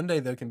one day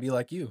they can be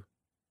like you.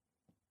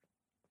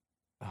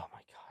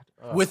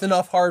 with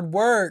enough hard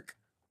work.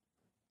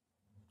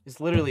 It's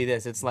literally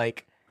this. It's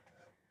like,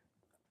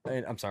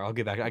 I'm sorry, I'll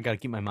get back. I gotta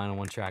keep my mind on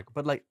one track.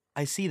 But like,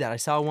 I see that. I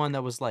saw one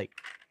that was like,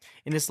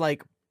 and it's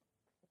like,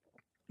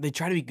 they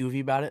try to be goofy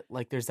about it.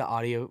 Like, there's the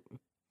audio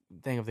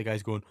thing of the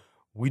guys going,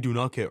 "We do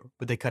not care,"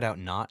 but they cut out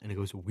 "not," and it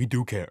goes, "We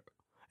do care."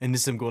 And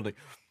this is them going like,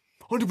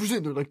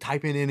 100%. They're like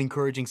typing in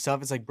encouraging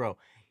stuff. It's like, bro,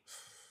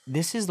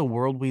 this is the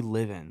world we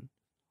live in,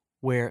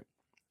 where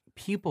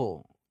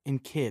people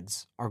and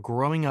kids are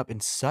growing up in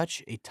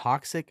such a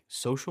toxic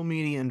social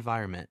media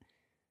environment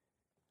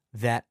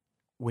that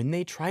when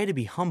they try to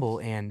be humble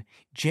and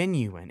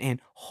genuine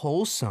and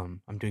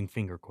wholesome, I'm doing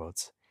finger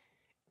quotes,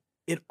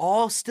 it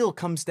all still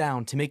comes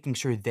down to making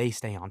sure they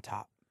stay on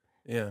top.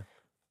 Yeah.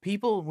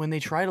 People, when they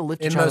try to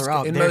lift each other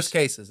up, in most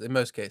cases,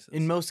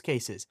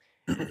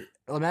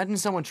 imagine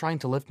someone trying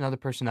to lift another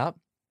person up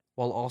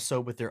while also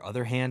with their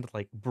other hand,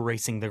 like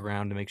bracing the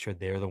ground to make sure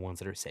they're the ones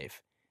that are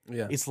safe.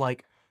 Yeah. It's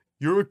like,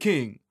 you're a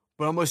king,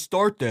 but I'm going to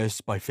start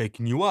this by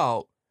faking you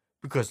out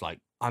because, like,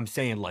 I'm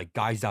saying, like,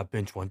 guys that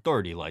bench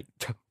 130, like,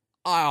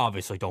 I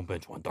obviously don't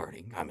bench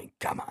 130. I mean,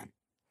 come on.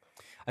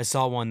 I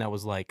saw one that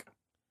was like,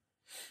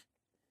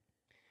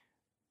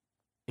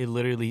 it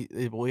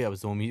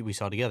was the one we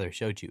saw together. I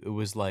showed you. It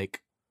was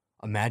like,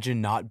 imagine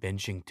not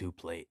benching 2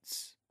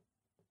 plates.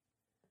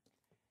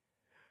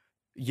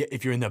 Yeah,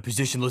 if you're in that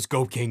position, let's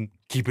go, King.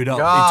 Keep it up.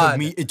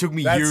 God, it took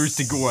me years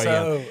to go where I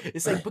am.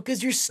 It's like,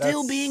 because you're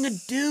still being a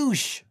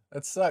douche.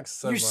 That sucks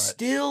so much.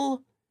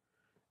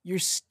 You're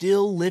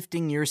still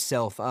lifting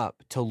yourself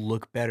up to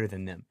look better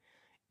than them.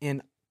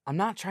 And I'm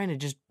not trying to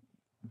just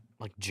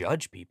like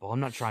judge people. I'm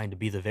not trying to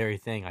be the very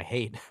thing I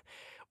hate.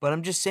 But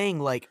I'm just saying,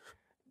 like,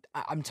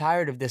 I'm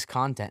tired of this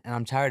content, and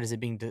I'm tired of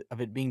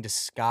it being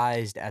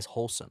disguised as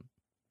wholesome.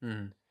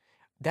 Mm-hmm.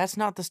 That's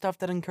not the stuff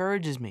that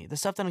encourages me. The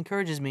stuff that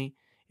encourages me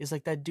is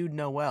like that dude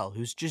Noel,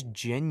 who's just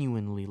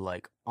genuinely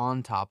like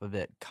on top of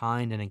it,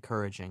 kind and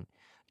encouraging,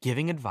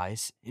 giving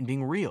advice and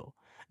being real,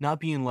 not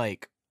being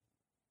like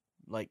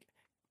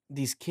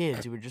these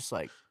kids who are just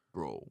like,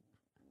 bro,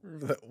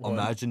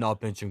 imagine not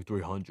benching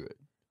 300.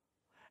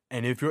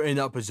 And if you're in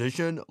that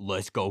position,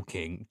 let's go,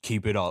 King.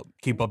 Keep it up.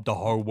 Keep up the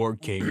hard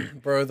work, King.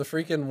 Bro, the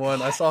freaking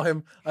one. I saw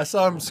him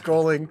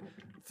scrolling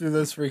through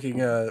those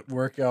freaking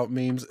workout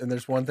memes, and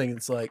there's one thing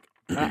that's like,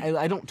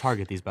 I don't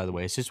target these, by the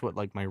way. It's just what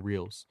like my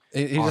reels.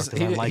 I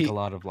like a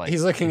lot of like.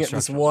 He's looking at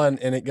this one,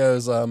 and it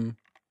goes,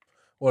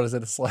 what is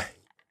it? It's like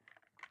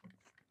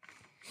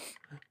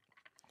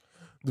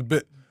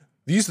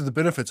these are the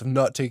benefits of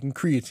not taking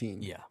creatine.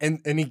 Yeah.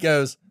 And he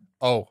goes,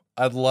 "Oh,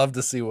 I'd love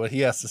to see what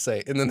he has to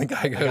say." And then the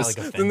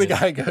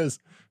guy goes,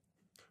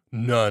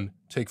 "None.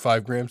 Take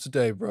 5 grams a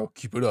day, bro.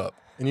 Keep it up."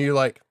 And you're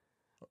like,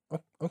 "Oh,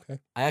 okay."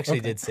 I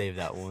actually did save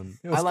that one.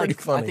 Pretty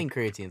funny. I think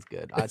creatine's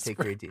good. I'd take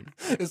creatine.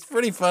 It's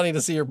pretty funny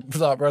to see your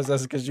thought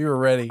process because you were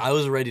ready. I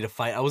was ready to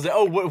fight. I was like,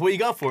 "Oh, what you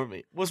got for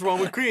me? What's wrong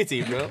with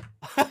creatine, bro?"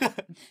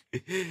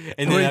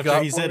 And then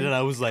after he said it,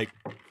 I was like,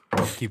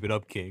 "Keep it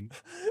up, King."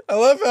 I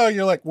love how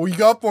you're like, "What you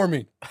got for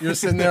me?" You're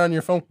sitting there on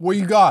your phone. What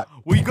you got?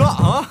 What you got,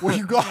 huh? What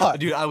you got?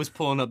 Dude, I was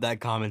pulling up that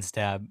comments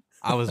tab.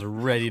 I was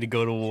ready to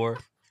go to war.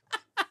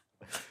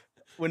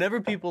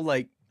 Whenever people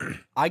like,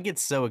 I get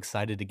so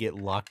excited to get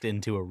locked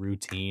into a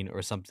routine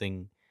or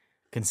something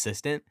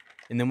consistent.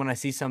 And then when I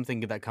see something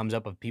that comes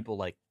up of people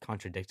like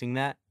contradicting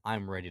that,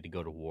 I'm ready to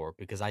go to war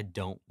because I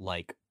don't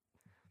like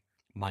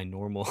my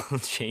normal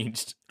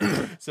changed.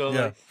 So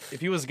like,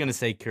 if he was gonna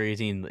say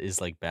creatine is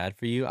like bad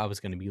for you, I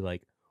was gonna be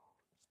like,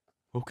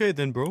 okay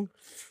then, bro.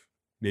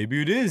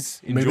 Maybe it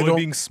is. Enjoy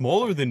being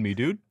smaller than me,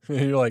 dude.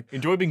 You're like,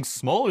 enjoy being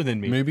smaller than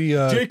me. Maybe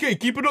JK,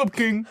 keep it up,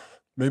 King.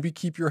 Maybe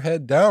keep your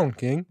head down,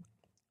 King.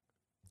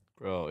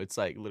 Bro, it's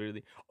like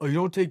literally, oh, you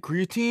don't take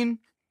creatine?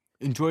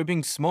 Enjoy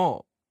being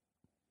small.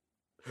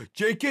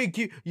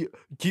 JK,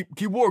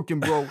 keep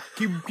working, bro.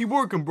 Keep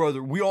working,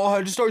 brother. We all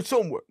had to start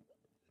somewhere.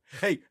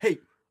 Hey,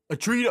 a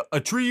tree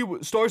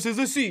starts as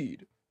a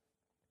seed.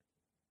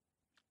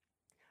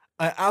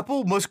 An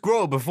apple must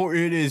grow before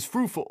it is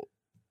fruitful.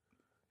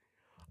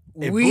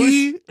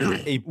 We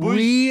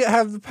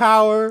have the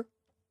power.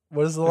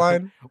 What is the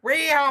line?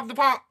 We have the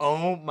power.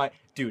 Oh my,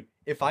 dude.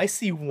 If I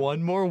see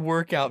one more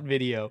workout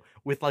video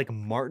with like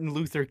Martin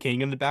Luther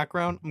King in the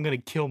background, I'm gonna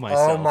kill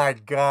myself. Oh my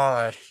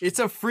gosh. It's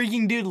a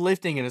freaking dude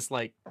lifting and it's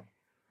like,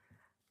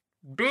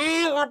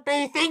 be what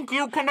they think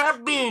you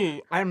cannot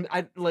be. I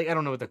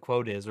don't know what the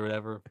quote is or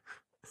whatever.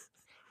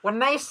 When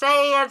they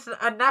say it's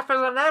enough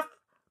is enough,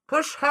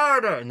 push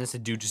harder. And this a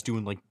dude just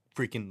doing like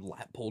freaking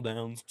lat pull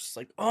downs. Just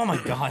like, oh my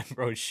god,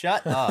 bro,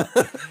 shut up.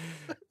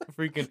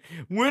 Freaking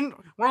when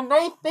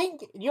they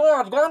think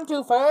you're gone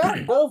too far,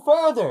 go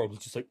further. And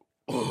he's just like,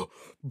 oh,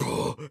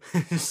 bro.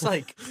 It's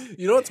like,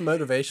 you know what's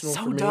motivational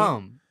so for me?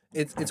 Dumb.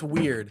 It's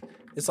weird.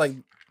 It's like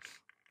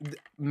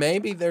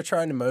maybe they're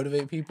trying to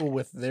motivate people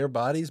with their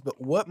bodies,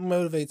 but what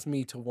motivates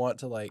me to want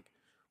to like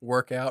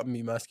work out and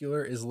be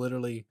muscular is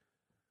literally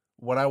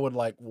when I would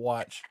like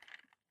watch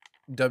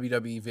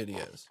WWE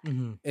videos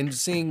and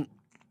seeing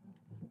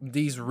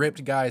these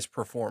ripped guys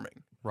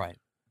performing. Right.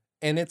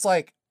 And it's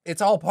like,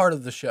 it's all part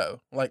of the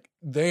show. Like,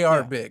 they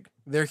are Yeah. big.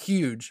 They're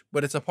huge,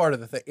 but it's a part of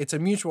the thing. It's a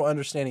mutual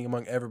understanding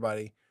among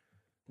everybody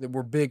that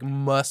we're big,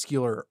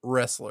 muscular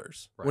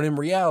wrestlers. Right. When in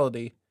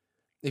reality,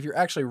 if you're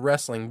actually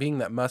wrestling, being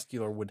that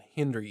muscular would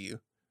hinder you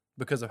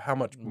because of how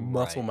much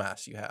muscle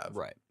mass you have.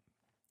 Right.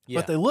 Yeah.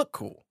 But they look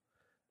cool.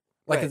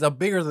 Like, Right.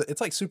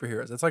 it's like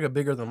superheroes. It's like a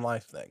bigger than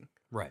life thing.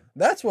 Right.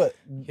 That's what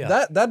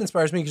that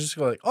inspires me, because just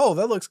go like, oh,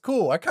 that looks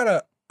cool. I kind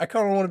of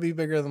want to be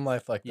bigger than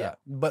life like that,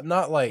 but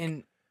not like,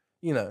 And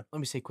let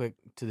me say quick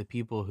to the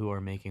people who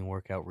are making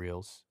workout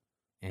reels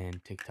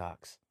and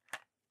TikToks.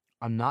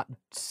 I'm not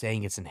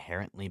saying it's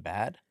inherently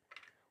bad.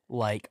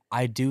 Like,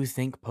 I do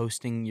think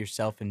posting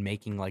yourself and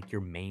making like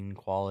your main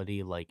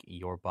quality, like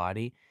your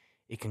body,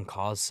 it can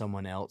cause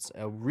someone else.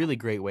 A really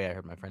great way I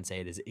heard my friend say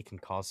it is it can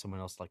cause someone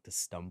else like to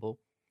stumble.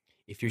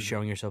 If you're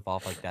showing yourself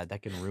off like that,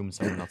 that can ruin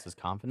someone else's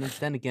confidence.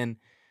 Then again,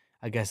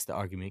 I guess the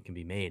argument can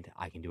be made.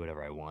 I can do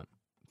whatever I want.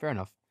 Fair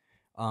enough.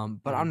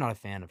 But I'm not a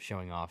fan of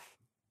showing off,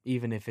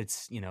 even if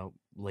it's,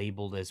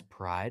 labeled as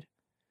pride,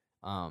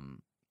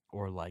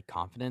 or like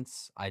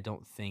confidence. I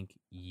don't think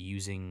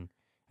using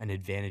an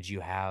advantage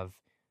you have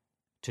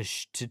to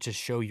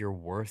show your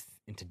worth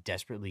and to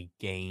desperately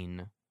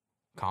gain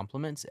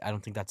compliments, I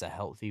don't think that's a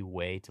healthy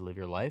way to live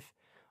your life.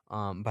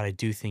 But I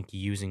do think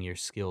using your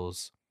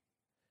skills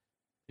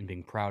and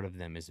being proud of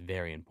them is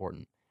very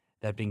important.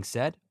 That being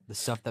said, the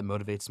stuff that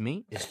motivates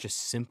me is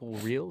just simple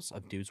reels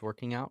of dudes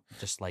working out.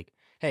 Just like,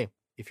 hey,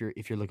 if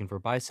you're looking for a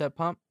bicep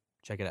pump,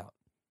 check it out.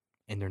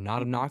 And they're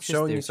not obnoxious.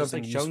 Showing they're you just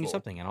something like showing you useful.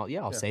 something, and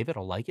I'll save it.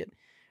 I'll like it.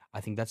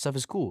 I think that stuff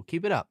is cool.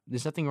 Keep it up.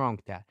 There's nothing wrong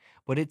with that.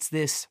 But it's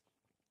this,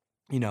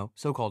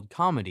 so-called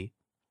comedy,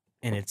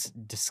 and it's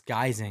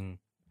disguising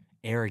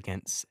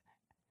arrogance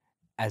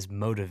as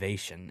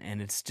motivation,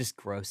 and it's just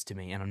gross to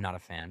me, and I'm not a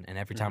fan. And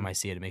every time I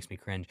see it, it makes me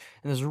cringe.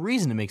 And there's a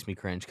reason it makes me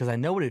cringe, because I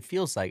know what it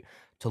feels like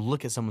to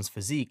look at someone's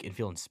physique and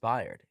feel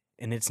inspired,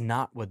 and it's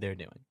not what they're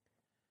doing.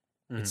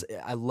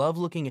 I love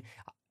looking at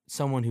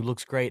someone who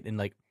looks great, and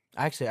like,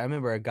 actually, I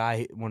remember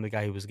one of the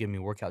guy who was giving me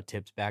workout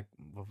tips back,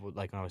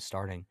 like when I was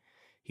starting.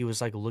 He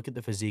was like, look at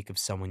the physique of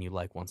someone you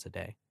like once a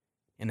day,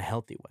 in a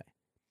healthy way.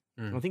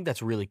 I think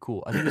that's really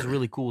cool. I think it's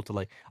really cool to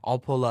like. I'll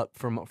pull up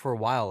for a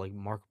while. Like,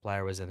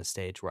 Markiplier was in a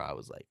stage where I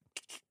was like,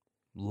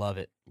 love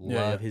it,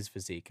 love his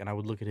physique, and I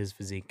would look at his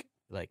physique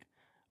like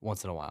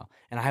once in a while.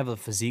 And I have a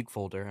physique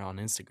folder on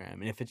Instagram,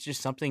 and if it's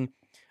just something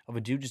of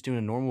a dude just doing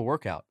a normal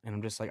workout, and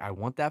I'm just like, I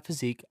want that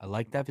physique, I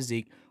like that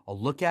physique. I'll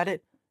look at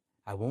it.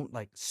 I won't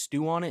like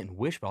stew on it and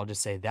wish, but I'll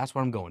just say that's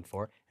what I'm going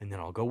for, and then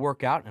I'll go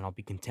work out, and I'll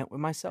be content with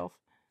myself.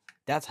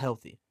 That's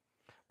healthy.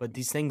 But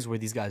these things where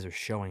these guys are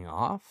showing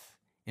off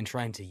and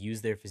trying to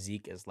use their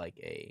physique as like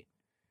a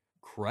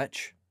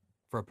crutch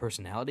for a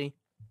personality,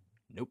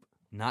 nope,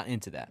 not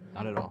into that,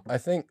 not at all. I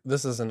think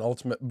this is an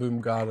ultimate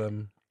boom got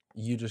him,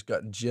 you just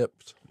got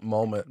gypped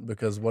moment,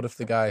 because what if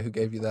the guy who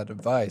gave you that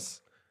advice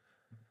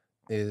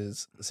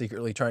is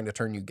secretly trying to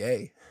turn you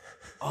gay?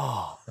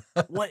 Oh,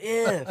 what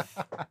if?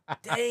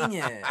 Dang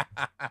it,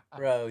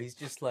 bro. He's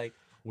just like,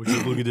 we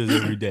should look at this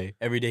every day.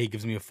 Every day he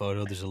gives me a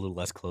photo. There's a little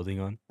less clothing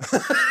on.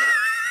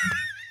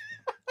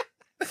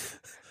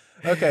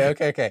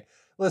 Okay.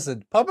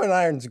 Listen, pumping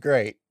iron's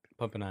great.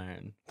 Pumping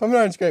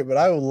iron's great, but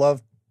I would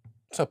love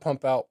to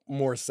pump out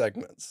more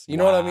segments. You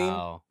know what I mean?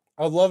 I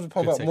would love to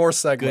pump out more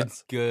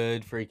segments.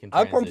 Good freaking transition.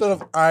 I pumped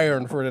enough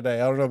iron for today.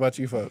 I don't know about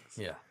you folks.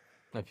 Yeah.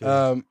 I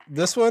feel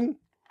this one,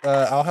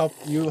 I'll help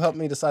you help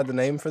me decide the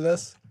name for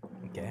this.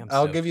 Okay,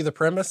 I'll give you the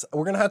premise.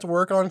 We're gonna have to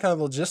work on kind of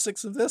the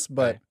logistics of this,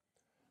 but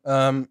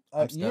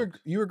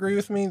you agree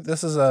with me?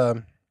 This is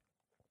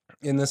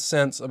in this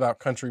sense about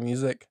country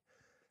music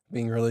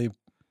being really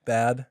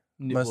bad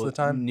most of the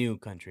time. New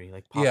country,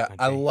 like pop country.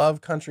 I love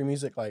country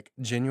music, like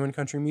genuine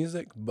country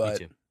music, but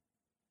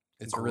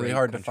it's really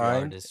hard to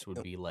find. Artists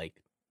would be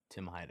like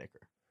Tim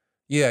Heidecker.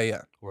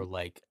 Yeah. Or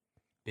like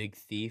Big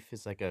Thief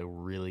is like a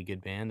really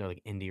good band. Or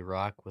like indie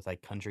rock with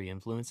like country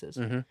influences.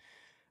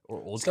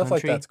 Or old stuff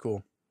country. Like that's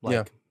cool.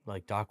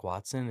 Like Doc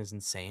Watson is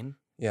insane.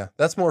 Yeah,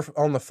 that's more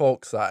on the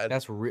folk side.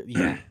 That's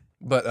really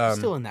but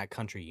still in that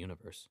country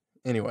universe.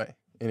 Anyway,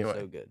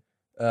 so good.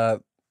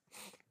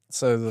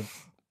 So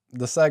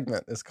the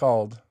segment is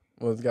called.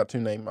 Well, we've got two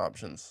name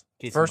options.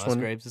 Casey First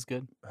Musgraves is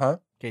good. Huh?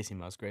 Casey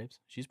Musgraves.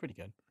 She's pretty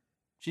good.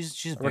 She's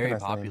very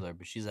popular,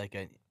 but she's like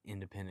an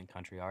independent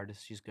country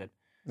artist. She's good.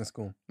 That's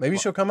cool. Maybe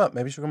she'll come up.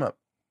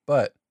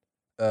 But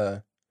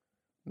name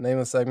of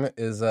the segment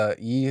is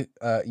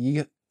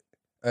Yeehaw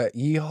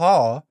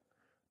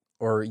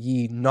or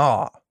Yee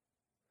Naw.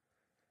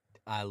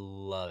 I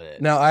love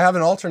it. Now I have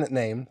an alternate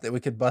name that we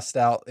could bust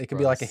out. It could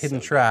be like a hidden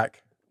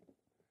track.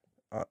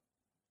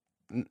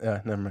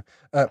 Never mind.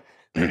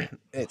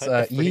 It's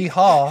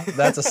Yeehaw.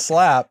 That's a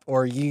slap,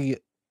 or Yee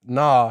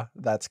Naw.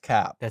 That's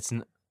cap.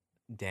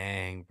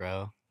 Dang,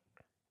 bro.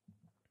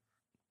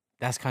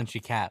 That's country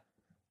cap.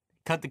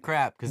 Cut the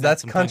crap, because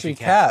that's country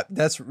cap.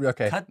 That's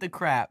okay. Cut the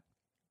crap.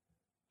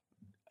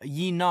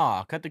 Yee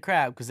Naw. Cut the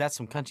crap, because that's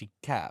some country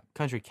cap.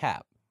 Country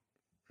cap.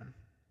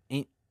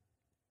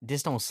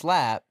 This don't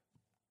slap.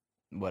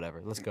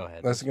 Whatever. Let's go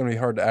ahead. That's going to be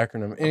hard to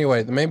acronym.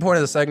 Anyway, the main point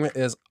of the segment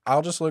is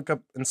I'll just look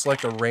up and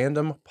select a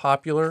random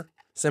popular,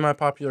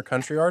 semi-popular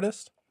country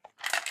artist.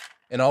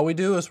 And all we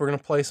do is we're going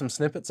to play some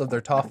snippets of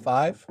their top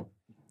 5.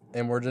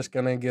 And we're just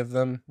going to give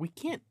them... We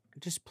can't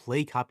just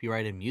play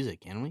copyrighted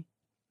music, can we?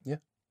 Yeah.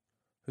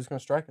 Who's going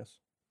to strike us?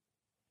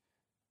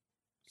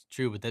 It's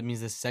true, but that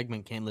means this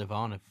segment can't live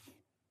on if...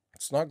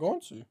 It's not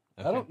going to.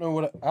 Okay. I don't know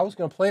what... I was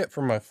going to play it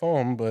from my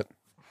phone, but...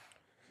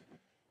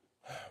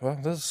 Well,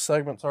 this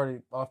segment's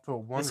already off to a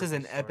wonderful This is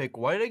an start. epic,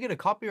 why did I get a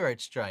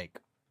copyright strike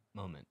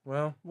moment?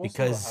 Well, we'll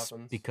see what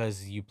happens.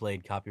 Because you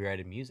played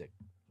copyrighted music.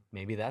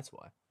 Maybe that's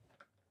why.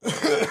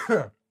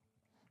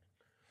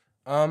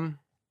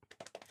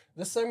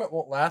 This segment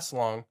won't last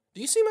long.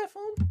 Do you see my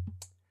phone?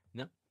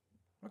 No.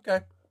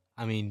 Okay.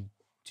 I mean,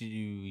 do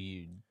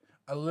you...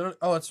 I literally...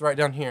 Oh, it's right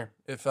down here.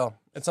 It fell.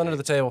 It's under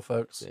the table,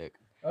 folks. Sick.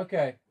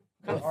 Okay.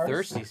 Kind of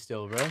thirsty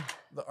still, bro.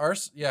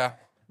 Yeah.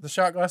 The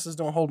shot glasses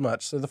don't hold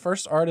much. So the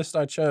first artist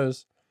I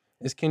chose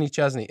is Kenny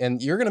Chesney. And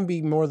you're going to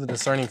be more the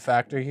discerning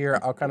factor here.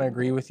 I'll kind of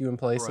agree with you in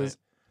places. Right.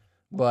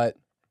 But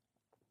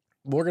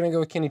we're going to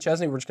go with Kenny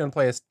Chesney. We're just going to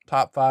play his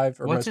top 5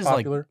 or most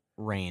popular. Like,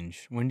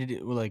 range? When did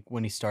it, like,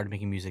 when he started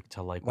making music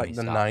to, like, when he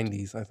stopped?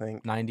 90s, I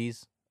think.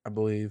 90s? I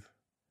believe.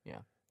 Yeah.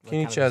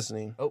 Kenny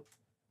Chesney. Oh.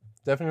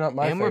 Definitely not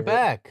my favorite. And we're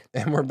back.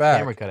 And we're back.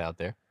 Camera cut out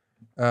there.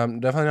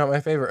 Definitely not my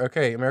favorite.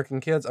 Okay, American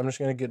Kids, I'm just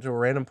going to get to a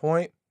random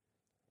point.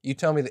 You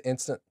tell me the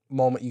instant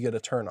moment you get a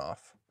turn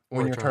off.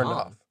 When you're turned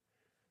off.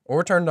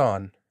 Or turned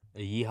on. A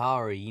yeehaw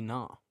or a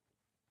yee-naw.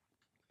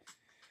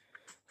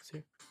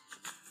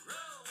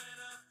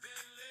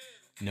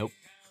 Nope.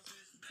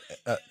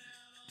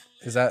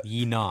 Is that...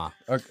 Yee-naw.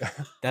 Okay.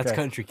 That's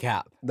Country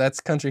Cap.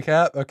 That's Country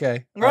Cap?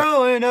 Okay.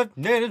 Growing up.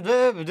 You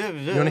want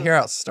to hear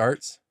how it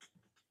starts?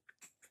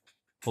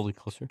 Hold it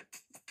closer.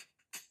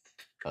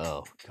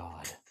 Oh,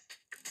 God.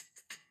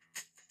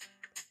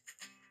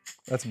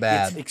 That's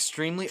bad. It's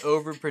extremely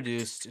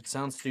overproduced. It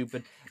sounds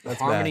stupid. The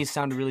harmonies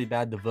sound really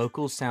bad. The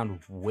vocals sound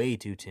way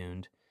too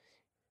tuned.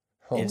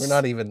 Oh, we're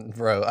not even,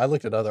 bro. I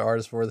looked at other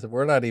artists for this.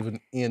 We're not even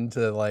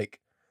into like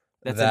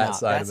that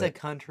side of it. That's a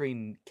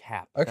Country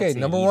Cap. Okay,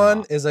 number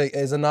 1 is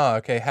a nah.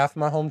 Okay, Half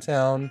My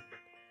Hometown.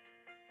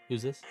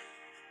 Who's this?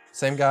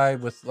 Same guy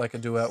with like a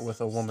duet with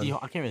a woman.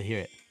 I can't really hear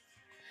it.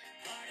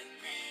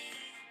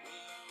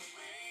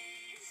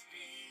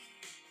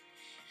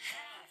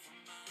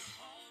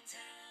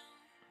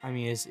 I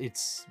mean,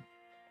 it's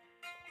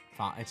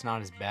fine. It's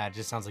not as bad. It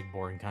just sounds like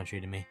boring country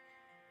to me.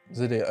 Is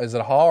it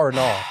a ha or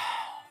no?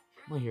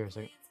 Let me hear a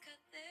second.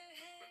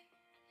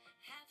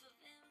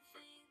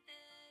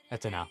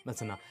 That's a no.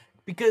 That's a no.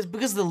 Because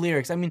of the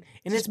lyrics. I mean,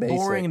 and it's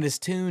boring and it's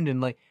tuned and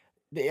like,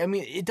 I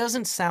mean, it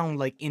doesn't sound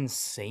like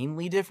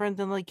insanely different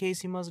than like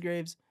Casey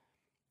Musgraves,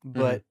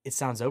 but it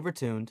sounds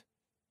overtuned.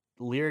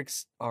 The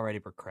lyrics already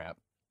were crap.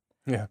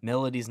 Yeah.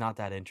 Melody's not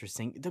that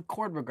interesting. The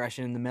chord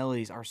progression and the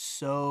melodies are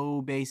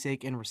so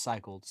basic and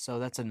recycled. So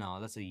that's a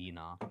no. That's a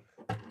yee-naw.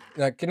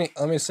 Now,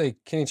 let me say,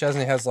 Kenny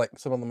Chesney has like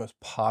some of the most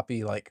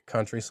poppy like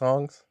country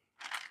songs.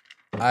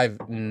 I've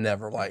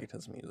never liked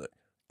his music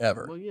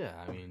ever. Well, yeah,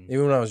 I mean,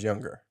 even when I was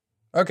younger.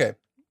 Okay,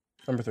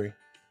 number 3.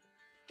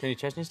 Kenny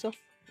Chesney stuff.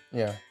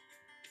 Yeah.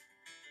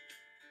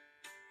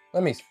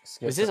 Let me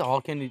skip. Is this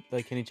all Kenny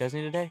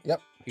Chesney today?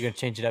 Yep. You're gonna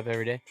change it up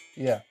every day?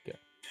 Yeah. Good.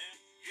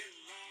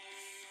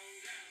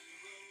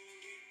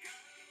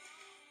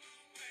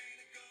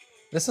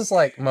 This is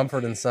like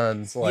Mumford and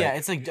Sons. Like, yeah,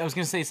 it's like I was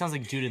gonna say. It sounds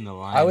like Jude in the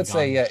Lion. I would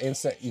say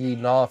instant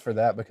yee-naw for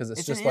that because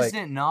it's just an like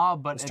instant nah,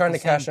 but it's trying to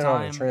cash in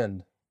on a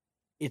trend.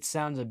 It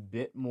sounds a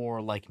bit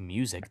more like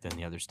music than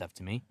the other stuff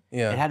to me.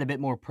 Yeah, it had a bit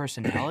more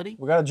personality.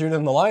 We got a Jude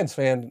and the Lions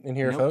fan in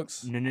here,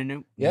 folks. No.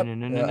 Yep.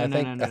 No.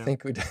 I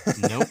think we did.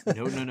 No.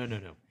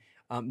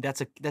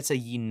 That's a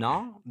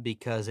yee-naw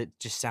because it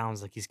just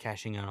sounds like he's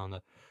cashing in on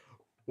the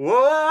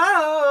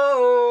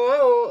whoa,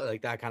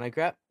 like that kind of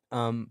crap.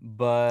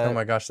 But oh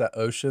my gosh, that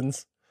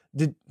Oceans.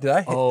 Did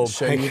I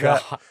show you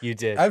God, that? You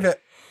did. I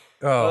bet.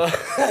 Oh,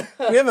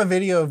 we have a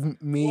video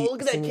of me. Oh,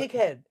 look at that kick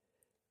head.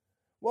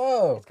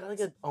 Whoa. It's kind of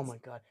like a. Oh my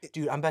God,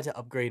 dude! I'm about to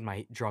upgrade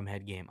my drum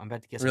head game. I'm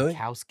about to get some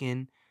cow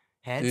skin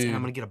heads, and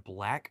I'm gonna get a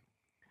black.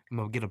 I'm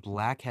gonna get a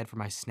black head for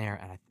my snare,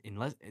 and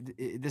unless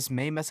this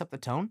may mess up the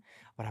tone,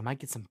 but I might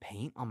get some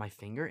paint on my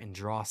finger and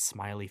draw a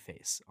smiley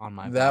face on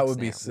my. That would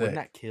snare. be sick. Wouldn't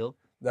that kill?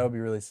 That would be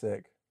really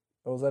sick.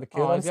 Oh, was that a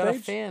kid on stage? I got a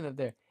fan up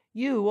there.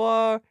 You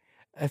are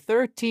a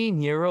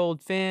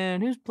 13-year-old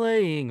fan who's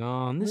playing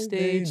on the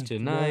stage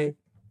tonight.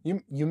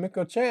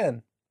 Yumiko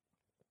Chan.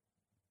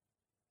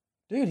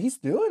 Dude, he's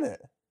doing it.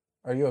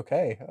 Are you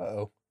okay?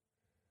 Uh-oh.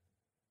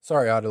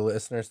 Sorry, audio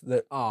listeners.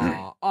 That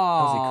Aw.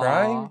 Was he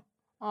crying?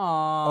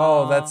 Aww.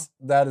 Oh,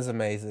 that is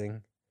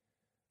amazing.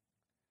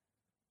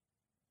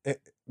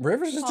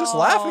 Rivers is just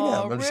laughing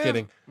at him. I'm just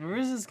kidding.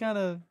 Rivers is kind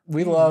of.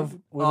 We love.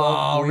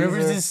 Oh,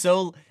 Rivers is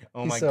so.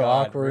 Oh my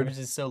God, awkward. Rivers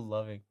is so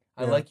loving.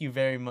 I like you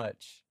very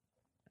much.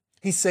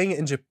 He's saying it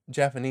in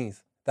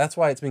Japanese. That's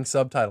why it's being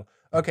subtitled.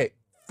 Okay,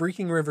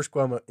 freaking Rivers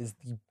Cuomo is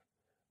the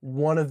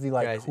one of the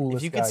like Guys, coolest.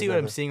 if you can guys see what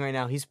ever. I'm seeing right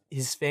now,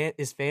 his fan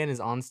is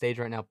on stage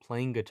right now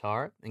playing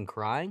guitar and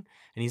crying,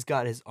 and he's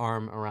got his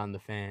arm around the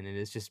fan, and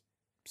it's just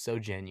so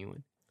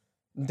genuine.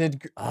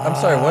 I'm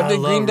sorry. What did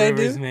Green Day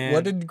Rivers, do? man.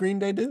 What did Green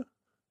Day do?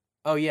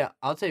 Oh yeah,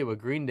 I'll tell you what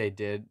Green Day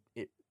did.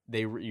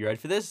 You ready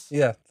for this?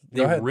 Yeah,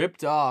 they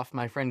ripped off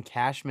my friend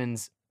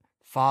Cashman's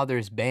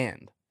father's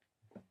band.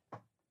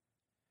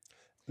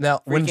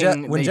 Now, when Jet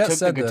took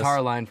said the guitar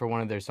this, line for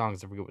one of their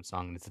songs, I forget what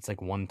song it is. It's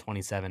like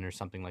 127 or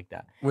something like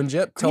that. When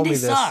Jet told me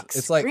this,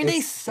 it's like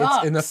it's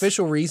an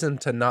official reason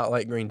to not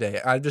like Green Day.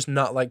 I just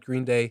not like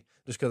Green Day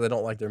just because I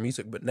don't like their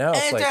music. But now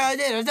it's like,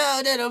 and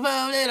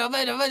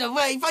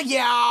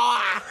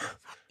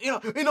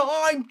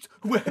I'm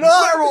where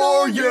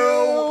are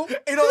you?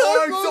 And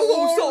I'm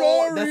so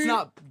sorry. That's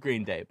not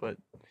Green Day, but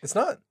it's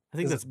not. I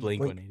think that's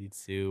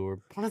Blink-182 or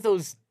one of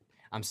those.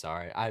 I'm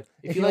sorry.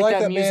 If you like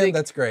that music, band,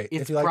 that's great.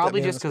 It's if you like probably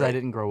that band, just because I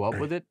didn't grow up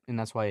with it, and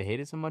that's why I hate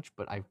it so much.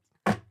 But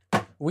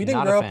we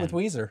didn't grow up with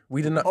Weezer.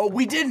 We did not. Oh,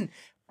 we didn't.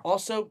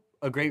 Also,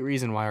 a great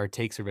reason why our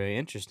takes are very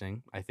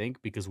interesting, I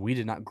think, because we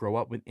did not grow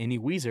up with any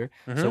Weezer.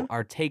 So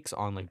our takes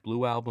on like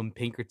Blue Album,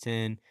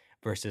 Pinkerton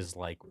versus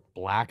like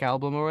Black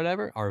Album or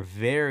whatever are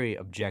very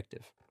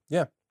objective.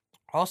 Yeah.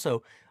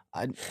 Also,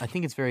 I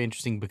think it's very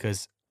interesting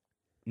because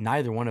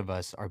neither one of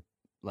us are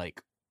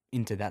like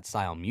into that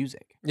style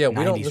music. Yeah,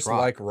 we don't just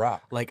like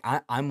rock. Like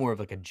I'm more of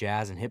like a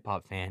jazz and hip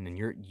hop fan, and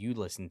you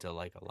listen to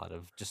like a lot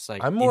of just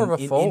like I'm more of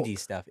a folk indie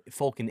stuff,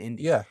 folk and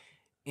indie. Yeah,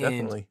 and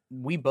definitely.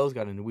 We both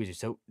got into Weezer,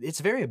 so it's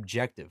very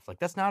objective. Like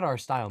that's not our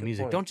style of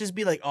music. Don't just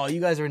be like, oh,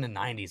 you guys are into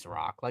 '90s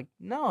rock. Like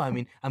no, I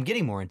mean I'm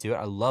getting more into it.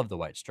 I love the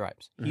White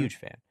Stripes, huge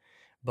fan,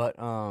 but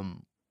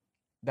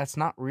that's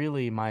not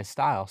really my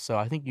style. So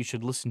I think you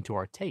should listen to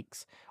our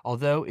takes.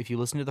 Although if you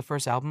listen to the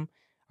first album,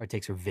 our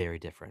takes are very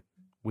different.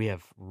 We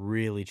have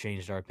really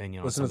changed our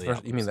opinion on some of the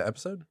albums. You mean the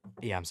episode?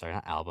 Yeah, I'm sorry,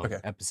 not album. Okay.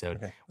 Episode.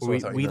 Okay.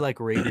 We like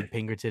rated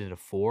Pinkerton at a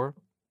 4.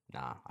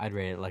 Nah, I'd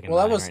rate it like a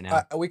 9 right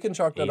now. We can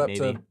chalk that up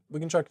maybe. We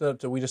can chalk that up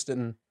to we just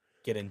didn't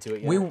get into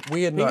it yet.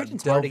 We had not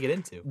hard to get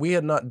into. We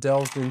had not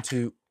delved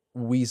into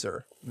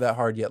Weezer that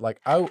hard yet. Like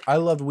I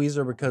loved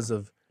Weezer because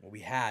of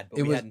we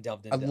hadn't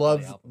delved into. I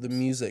loved the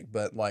music,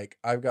 but like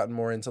I've gotten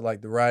more into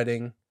like the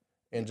writing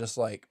and just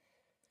like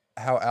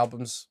how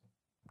albums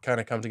kind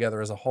of come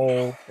together as a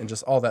whole and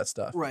just all that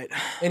stuff. Right.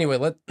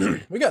 Anyway,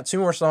 we got 2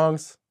 more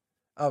songs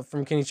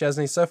from Kenny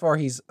Chesney. So far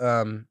he's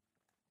 0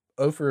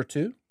 for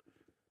 2,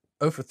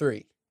 0 for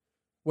 3.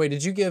 Wait,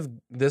 did you give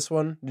this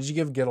one? Did you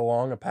give Get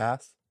Along a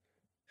pass?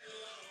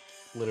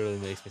 Literally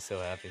makes me so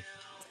happy.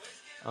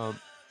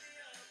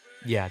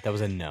 Yeah, that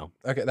was a no.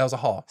 Okay, that was a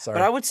haw. Sorry.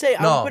 But I would say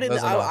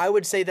I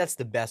would say that's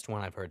the best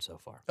one I've heard so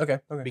far. Okay.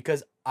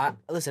 Because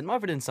listen,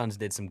 Mumford & Sons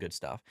did some good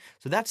stuff.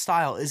 So that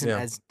style isn't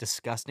as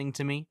disgusting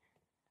to me.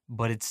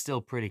 But it's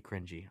still pretty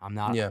cringy. I'm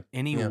not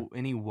any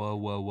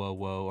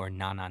whoa or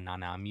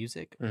na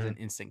music is an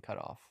instant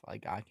cutoff.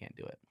 Like I can't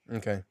do it.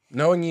 Okay.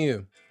 Knowing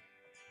You.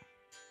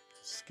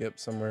 Skip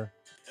somewhere.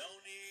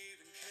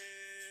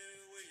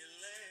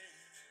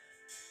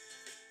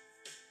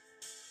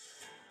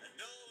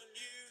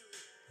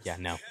 Yeah,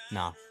 no.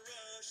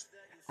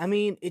 I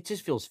mean, it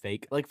just feels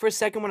fake. Like for a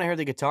second when I heard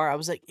the guitar, I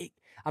was like,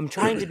 I'm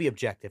trying to be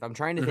objective. I'm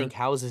trying to think,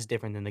 how is this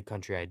different than the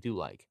country I do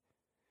like?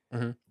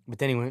 But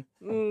then he went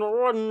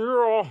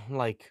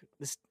like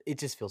this. It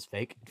just feels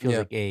fake. It feels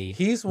like a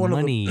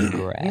money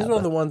grab. He's one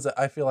of the ones that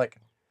I feel like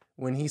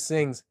when he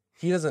sings,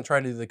 he doesn't try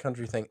to do the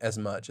country thing as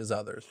much as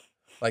others.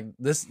 Like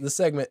this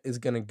segment is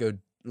gonna go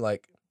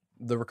like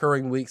the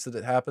recurring weeks that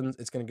it happens.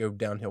 It's gonna go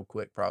downhill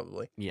quick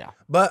probably. Yeah.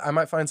 But I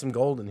might find some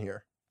gold in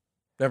here.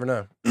 Never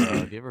know.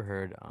 Have you ever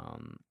heard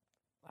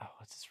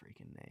what's his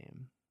freaking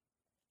name?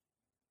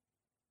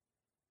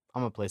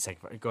 I'm gonna play a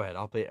second. Go ahead.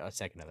 I'll play a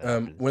second of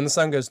it. When the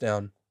Sun Goes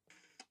Down.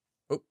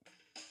 Oh.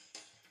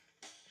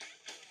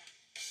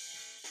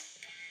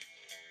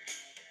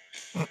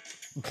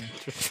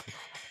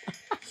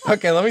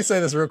 Okay, let me say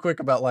this real quick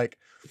about like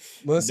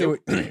let me see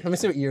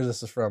what year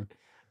this is from.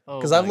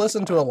 Because I've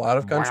listened to a lot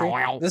of country.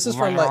 This is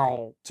from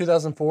like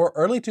 2004,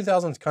 early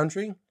 2000s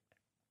country.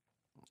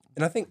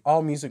 And I think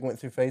all music went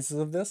through phases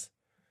of this.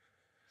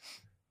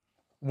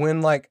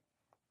 When like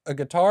a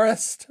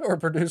guitarist or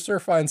producer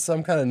finds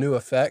some kind of new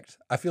effect,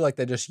 I feel like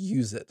they just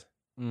use it.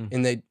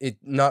 And it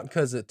not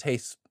because it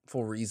tastes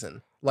for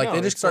reason. Like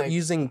they just start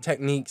using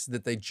techniques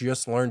that they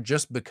just learned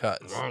just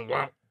because.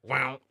 That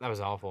was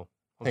awful.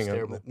 That was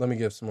terrible. Let me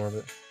give some more of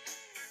it.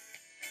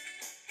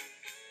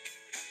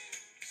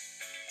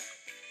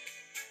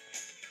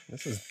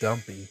 This is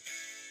dumpy.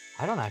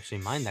 I don't actually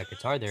mind that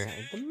guitar there.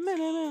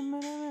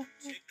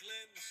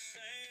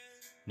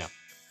 No.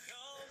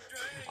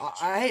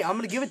 Hey, I'm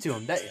gonna give it to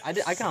him. I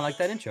kind of like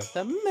that intro.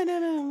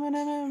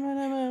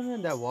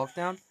 That walk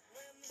down.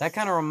 That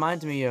kind of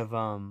reminds me of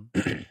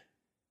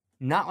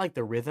not like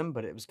the rhythm,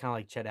 but it was kind of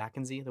like Chet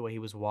Atkinsy, the way he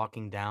was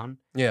walking down.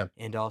 Yeah.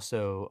 And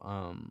also,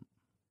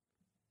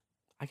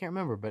 I can't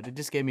remember, but it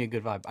just gave me a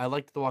good vibe. I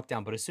liked the walk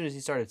down, but as soon as he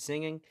started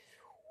singing,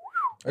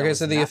 Okay,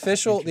 so the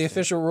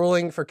official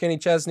ruling for Kenny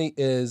Chesney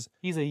is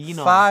he's a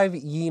yeehaw. 5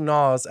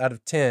 yee-naws out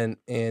of 10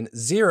 and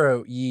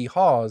 0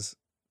 yee-haws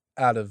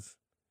out of.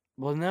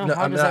 Well, no,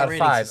 how does that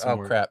rating 5? system Oh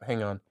work? crap!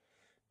 Hang on.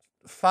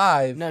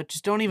 5. No,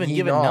 just don't even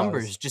give it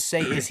numbers. Just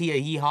say, is he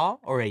a yeehaw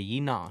or a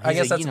yee-naw? I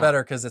guess that's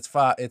better because it's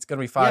 5. It's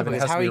gonna be 5. Yeah,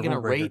 because how are you gonna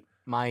rate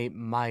my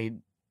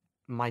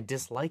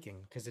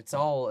disliking? Because it's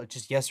all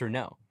just yes or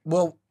no.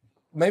 Well,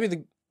 maybe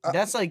the.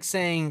 That's like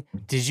saying,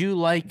 did you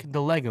like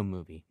the Lego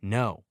Movie?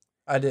 No,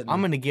 I didn't. I'm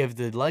gonna give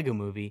the Lego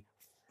Movie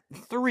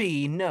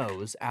 3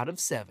 no's out of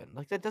 7.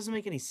 Like that doesn't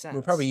make any sense.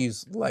 We'll probably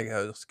use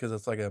Legos because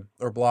it's like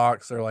or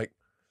blocks or like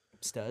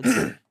studs.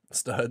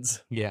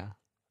 Studs. Yeah.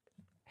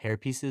 Hair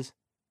pieces.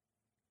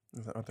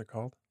 Is that what they're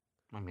called?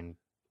 I mean,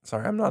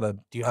 sorry, I'm not a.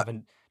 Do you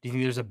think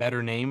there's a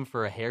better name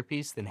for a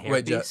hairpiece than hairpiece?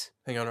 Wait, Jet,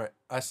 hang on. Right,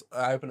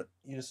 I open it.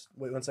 You just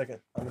wait 1 second.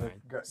 I'm gonna.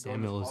 Right.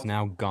 Samuel is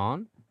now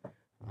gone.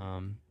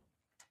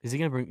 Is he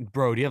gonna bring?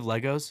 Bro, do you have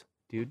Legos,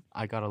 dude?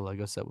 I got a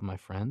Lego set with my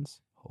friends.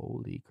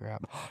 Holy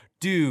crap,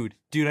 dude!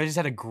 I just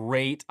had a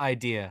great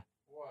idea.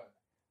 What?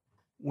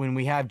 When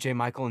we have J.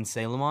 Michael and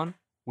Salem on,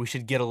 we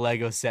should get a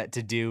Lego set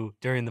to do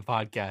during the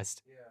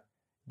podcast. Yeah.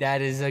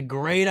 That is a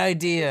great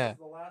idea. This is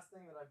the last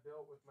thing that I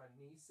built with my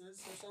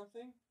nieces or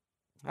something.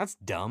 That's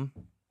dumb.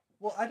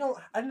 Well,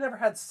 I never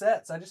had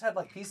sets. I just had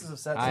like pieces of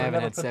sets. I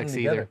haven't had sex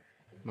either.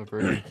 My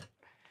virgin.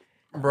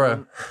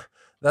 Bro,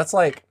 that's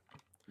like.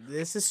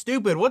 This is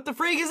stupid. What the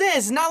freak is this?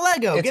 It's not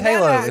Lego. It's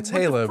Halo. It's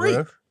Halo,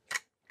 bro.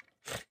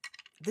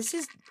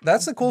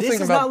 That's the cool thing about.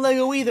 This is not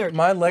Lego either.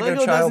 My Lego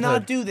childhood does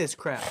not do this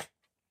crap.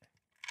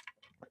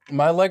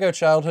 My Lego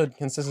childhood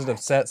consisted of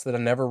sets that I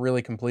never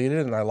really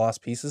completed and I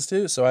lost pieces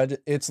to. So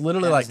it's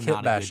literally like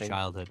kit bashing.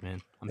 Childhood,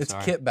 man. It's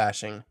kit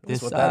bashing.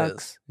 This what sucks. That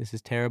is. This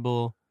is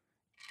terrible.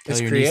 It's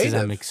your creative. Nieces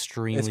I'm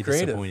extremely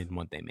disappointed in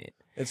what they made.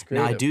 It's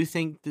creative. Now I do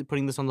think that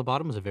putting this on the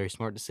bottom was a very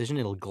smart decision.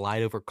 It'll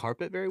glide over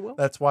carpet very well.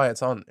 That's why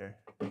it's on there.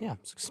 Yeah,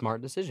 it's a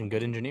smart decision.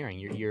 Good engineering.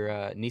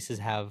 Your nieces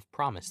have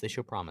promise. They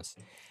show promise.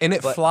 And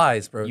it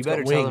flies, bro. You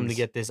better tell them to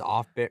get this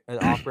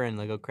off-brand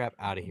Lego crap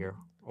out of here,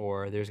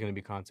 or there's going to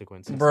be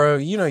consequences. Bro,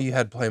 you know you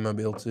had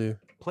Playmobil too.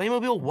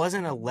 Playmobil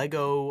wasn't a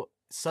Lego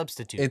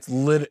substitute. It was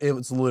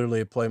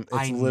literally a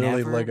It's literally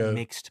never Lego.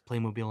 Mixed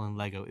Playmobil and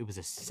Lego. It was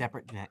a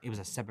separate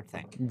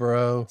thing.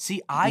 Bro.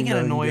 See, I get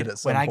annoyed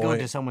when I go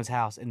into someone's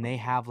house and they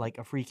have like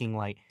a freaking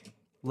like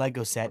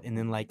Lego set, and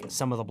then like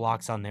some of the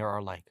blocks on there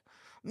are like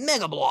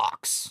Mega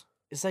Blocks.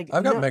 It's like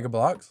I've got Mega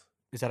Blocks.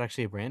 Is that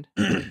actually a brand?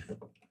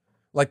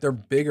 Like they're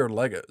bigger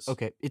Legos.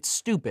 Okay, it's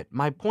stupid.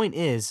 My point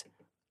is,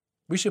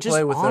 we should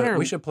play with those.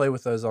 We should play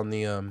with those on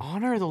the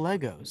honor the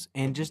Legos,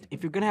 and just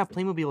if you're gonna have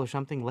Playmobil or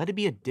something, let it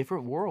be a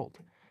different world.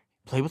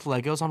 Play with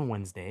Legos on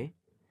Wednesday.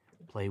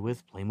 Play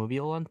with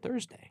Playmobil on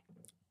Thursday.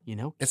 You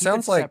know, it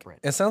sounds like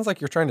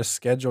you're trying to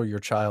schedule your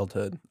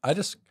childhood. I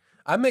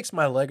mix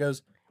my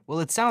Legos. Well,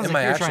 it sounds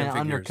like you're trying to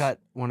undercut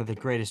one of the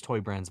greatest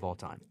toy brands of all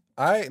time.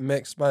 I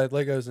mixed my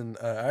Legos and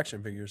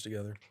action figures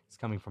together. It's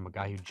coming from a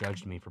guy who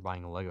judged me for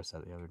buying a Lego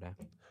set the other day.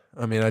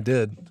 I mean, I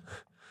did.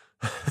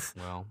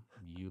 Well,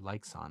 you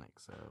like Sonic,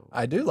 so...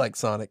 I do like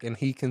Sonic, and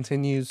he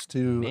continues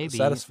to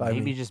satisfy me.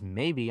 Maybe, just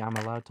maybe, I'm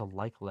allowed to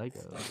like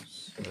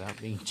Legos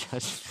without being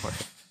judged for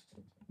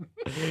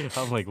it.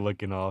 I'm like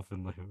looking off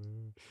and like...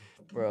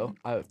 Bro,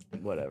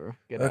 whatever.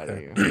 Get out of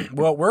here.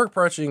 Well, we're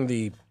approaching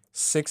the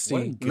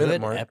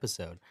 60-minute mark.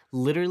 Episode.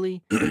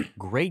 Literally,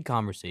 great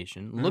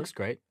conversation. Looks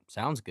great.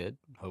 Sounds good,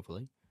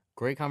 hopefully.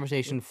 Great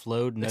conversation.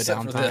 Flowed, no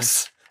Except downtime. for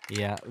this.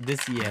 Yeah,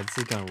 this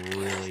is going to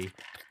really...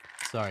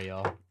 Sorry,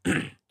 y'all.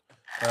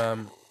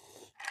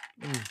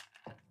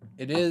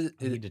 It is...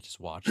 I need to just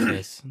watch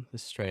this.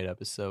 This straight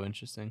up is so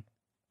interesting.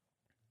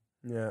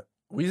 Yeah.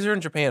 Weezer in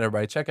Japan,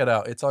 everybody. Check it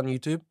out. It's on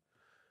YouTube.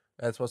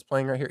 That's what's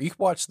playing right here. You can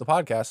watch the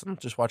podcast and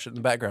just watch it in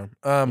the background.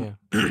 Yeah.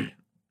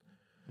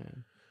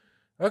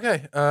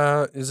 Okay.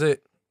 Is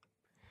it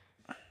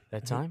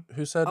that time?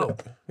 Who said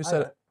it? Who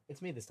said it?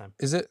 It's me this time.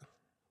 Is it?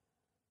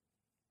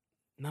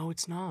 No,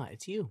 it's not.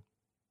 It's you.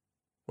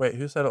 Wait,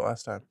 who said it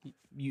last time?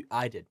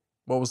 I did.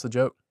 What was the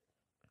joke?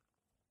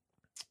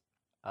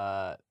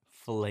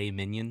 Filet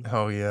mignon.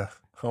 Oh yeah.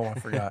 Oh, I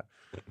forgot.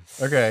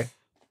 Okay.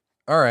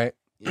 All right.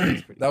 Yeah,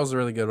 that was a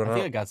really good one. I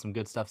think I got some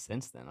good stuff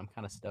since then. I'm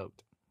kind of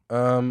stoked.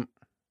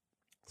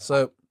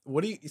 So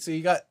what do you? So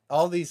you got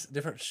all these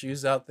different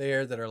shoes out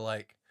there that are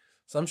like.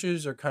 Some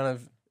shoes are kind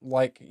of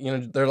like,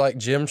 they're like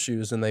gym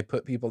shoes and they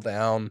put people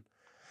down,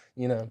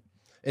 And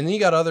then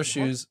you got other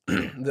shoes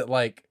that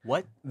like,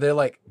 what? They're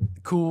like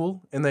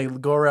cool and they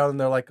go around and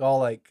they're like all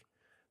like,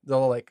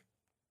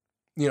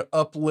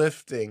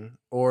 uplifting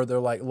or they're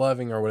like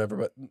loving or whatever.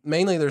 But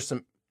mainly there's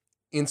some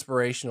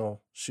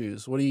inspirational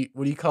shoes. What do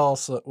you call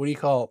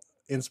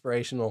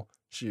inspirational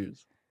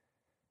shoes?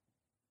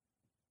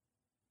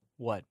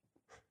 What?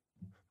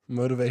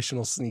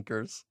 Motivational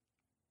sneakers.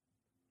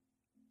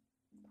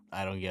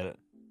 I don't get it.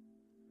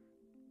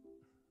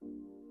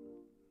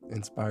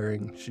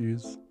 Inspiring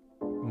shoes.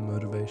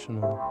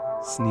 Motivational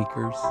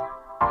sneakers.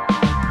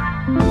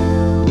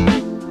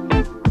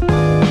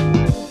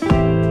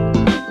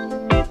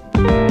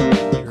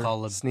 You call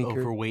call a Sneaker.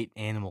 overweight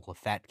animal a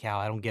fat cow?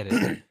 I don't get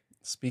it.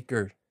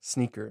 Sneaker.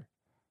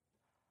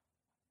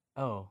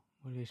 Oh,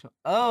 what do you?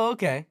 Oh,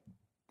 okay,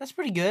 that's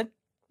pretty good.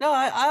 No,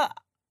 that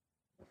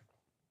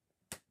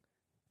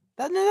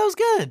was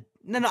good.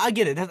 No, I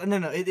get it.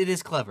 No, it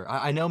is clever.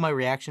 I know my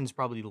reaction is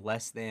probably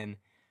less than.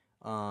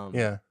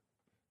 Yeah.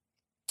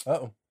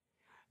 Oh.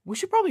 We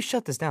should probably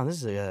shut this down.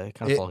 This is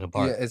kind of falling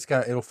apart.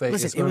 Yeah, it'll fade.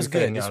 Listen, it was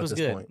good. This was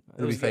good.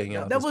 It'll be fading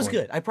out. That was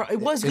good. It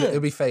was good.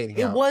 It'll be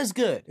fading out. It was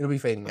good. It'll be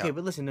fading out. Okay,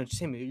 but listen, no,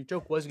 Sammy, your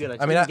joke was good.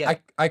 I mean,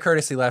 I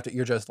courteously laughed at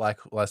your joke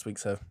last week,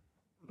 so.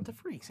 What the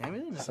freak, Sammy?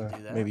 I didn't have to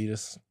do that. Maybe you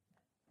just.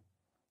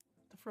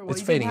 Well,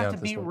 It's fading out. You didn't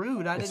have to be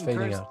rude. I it's didn't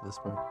fading curse. out at this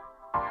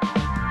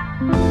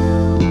point.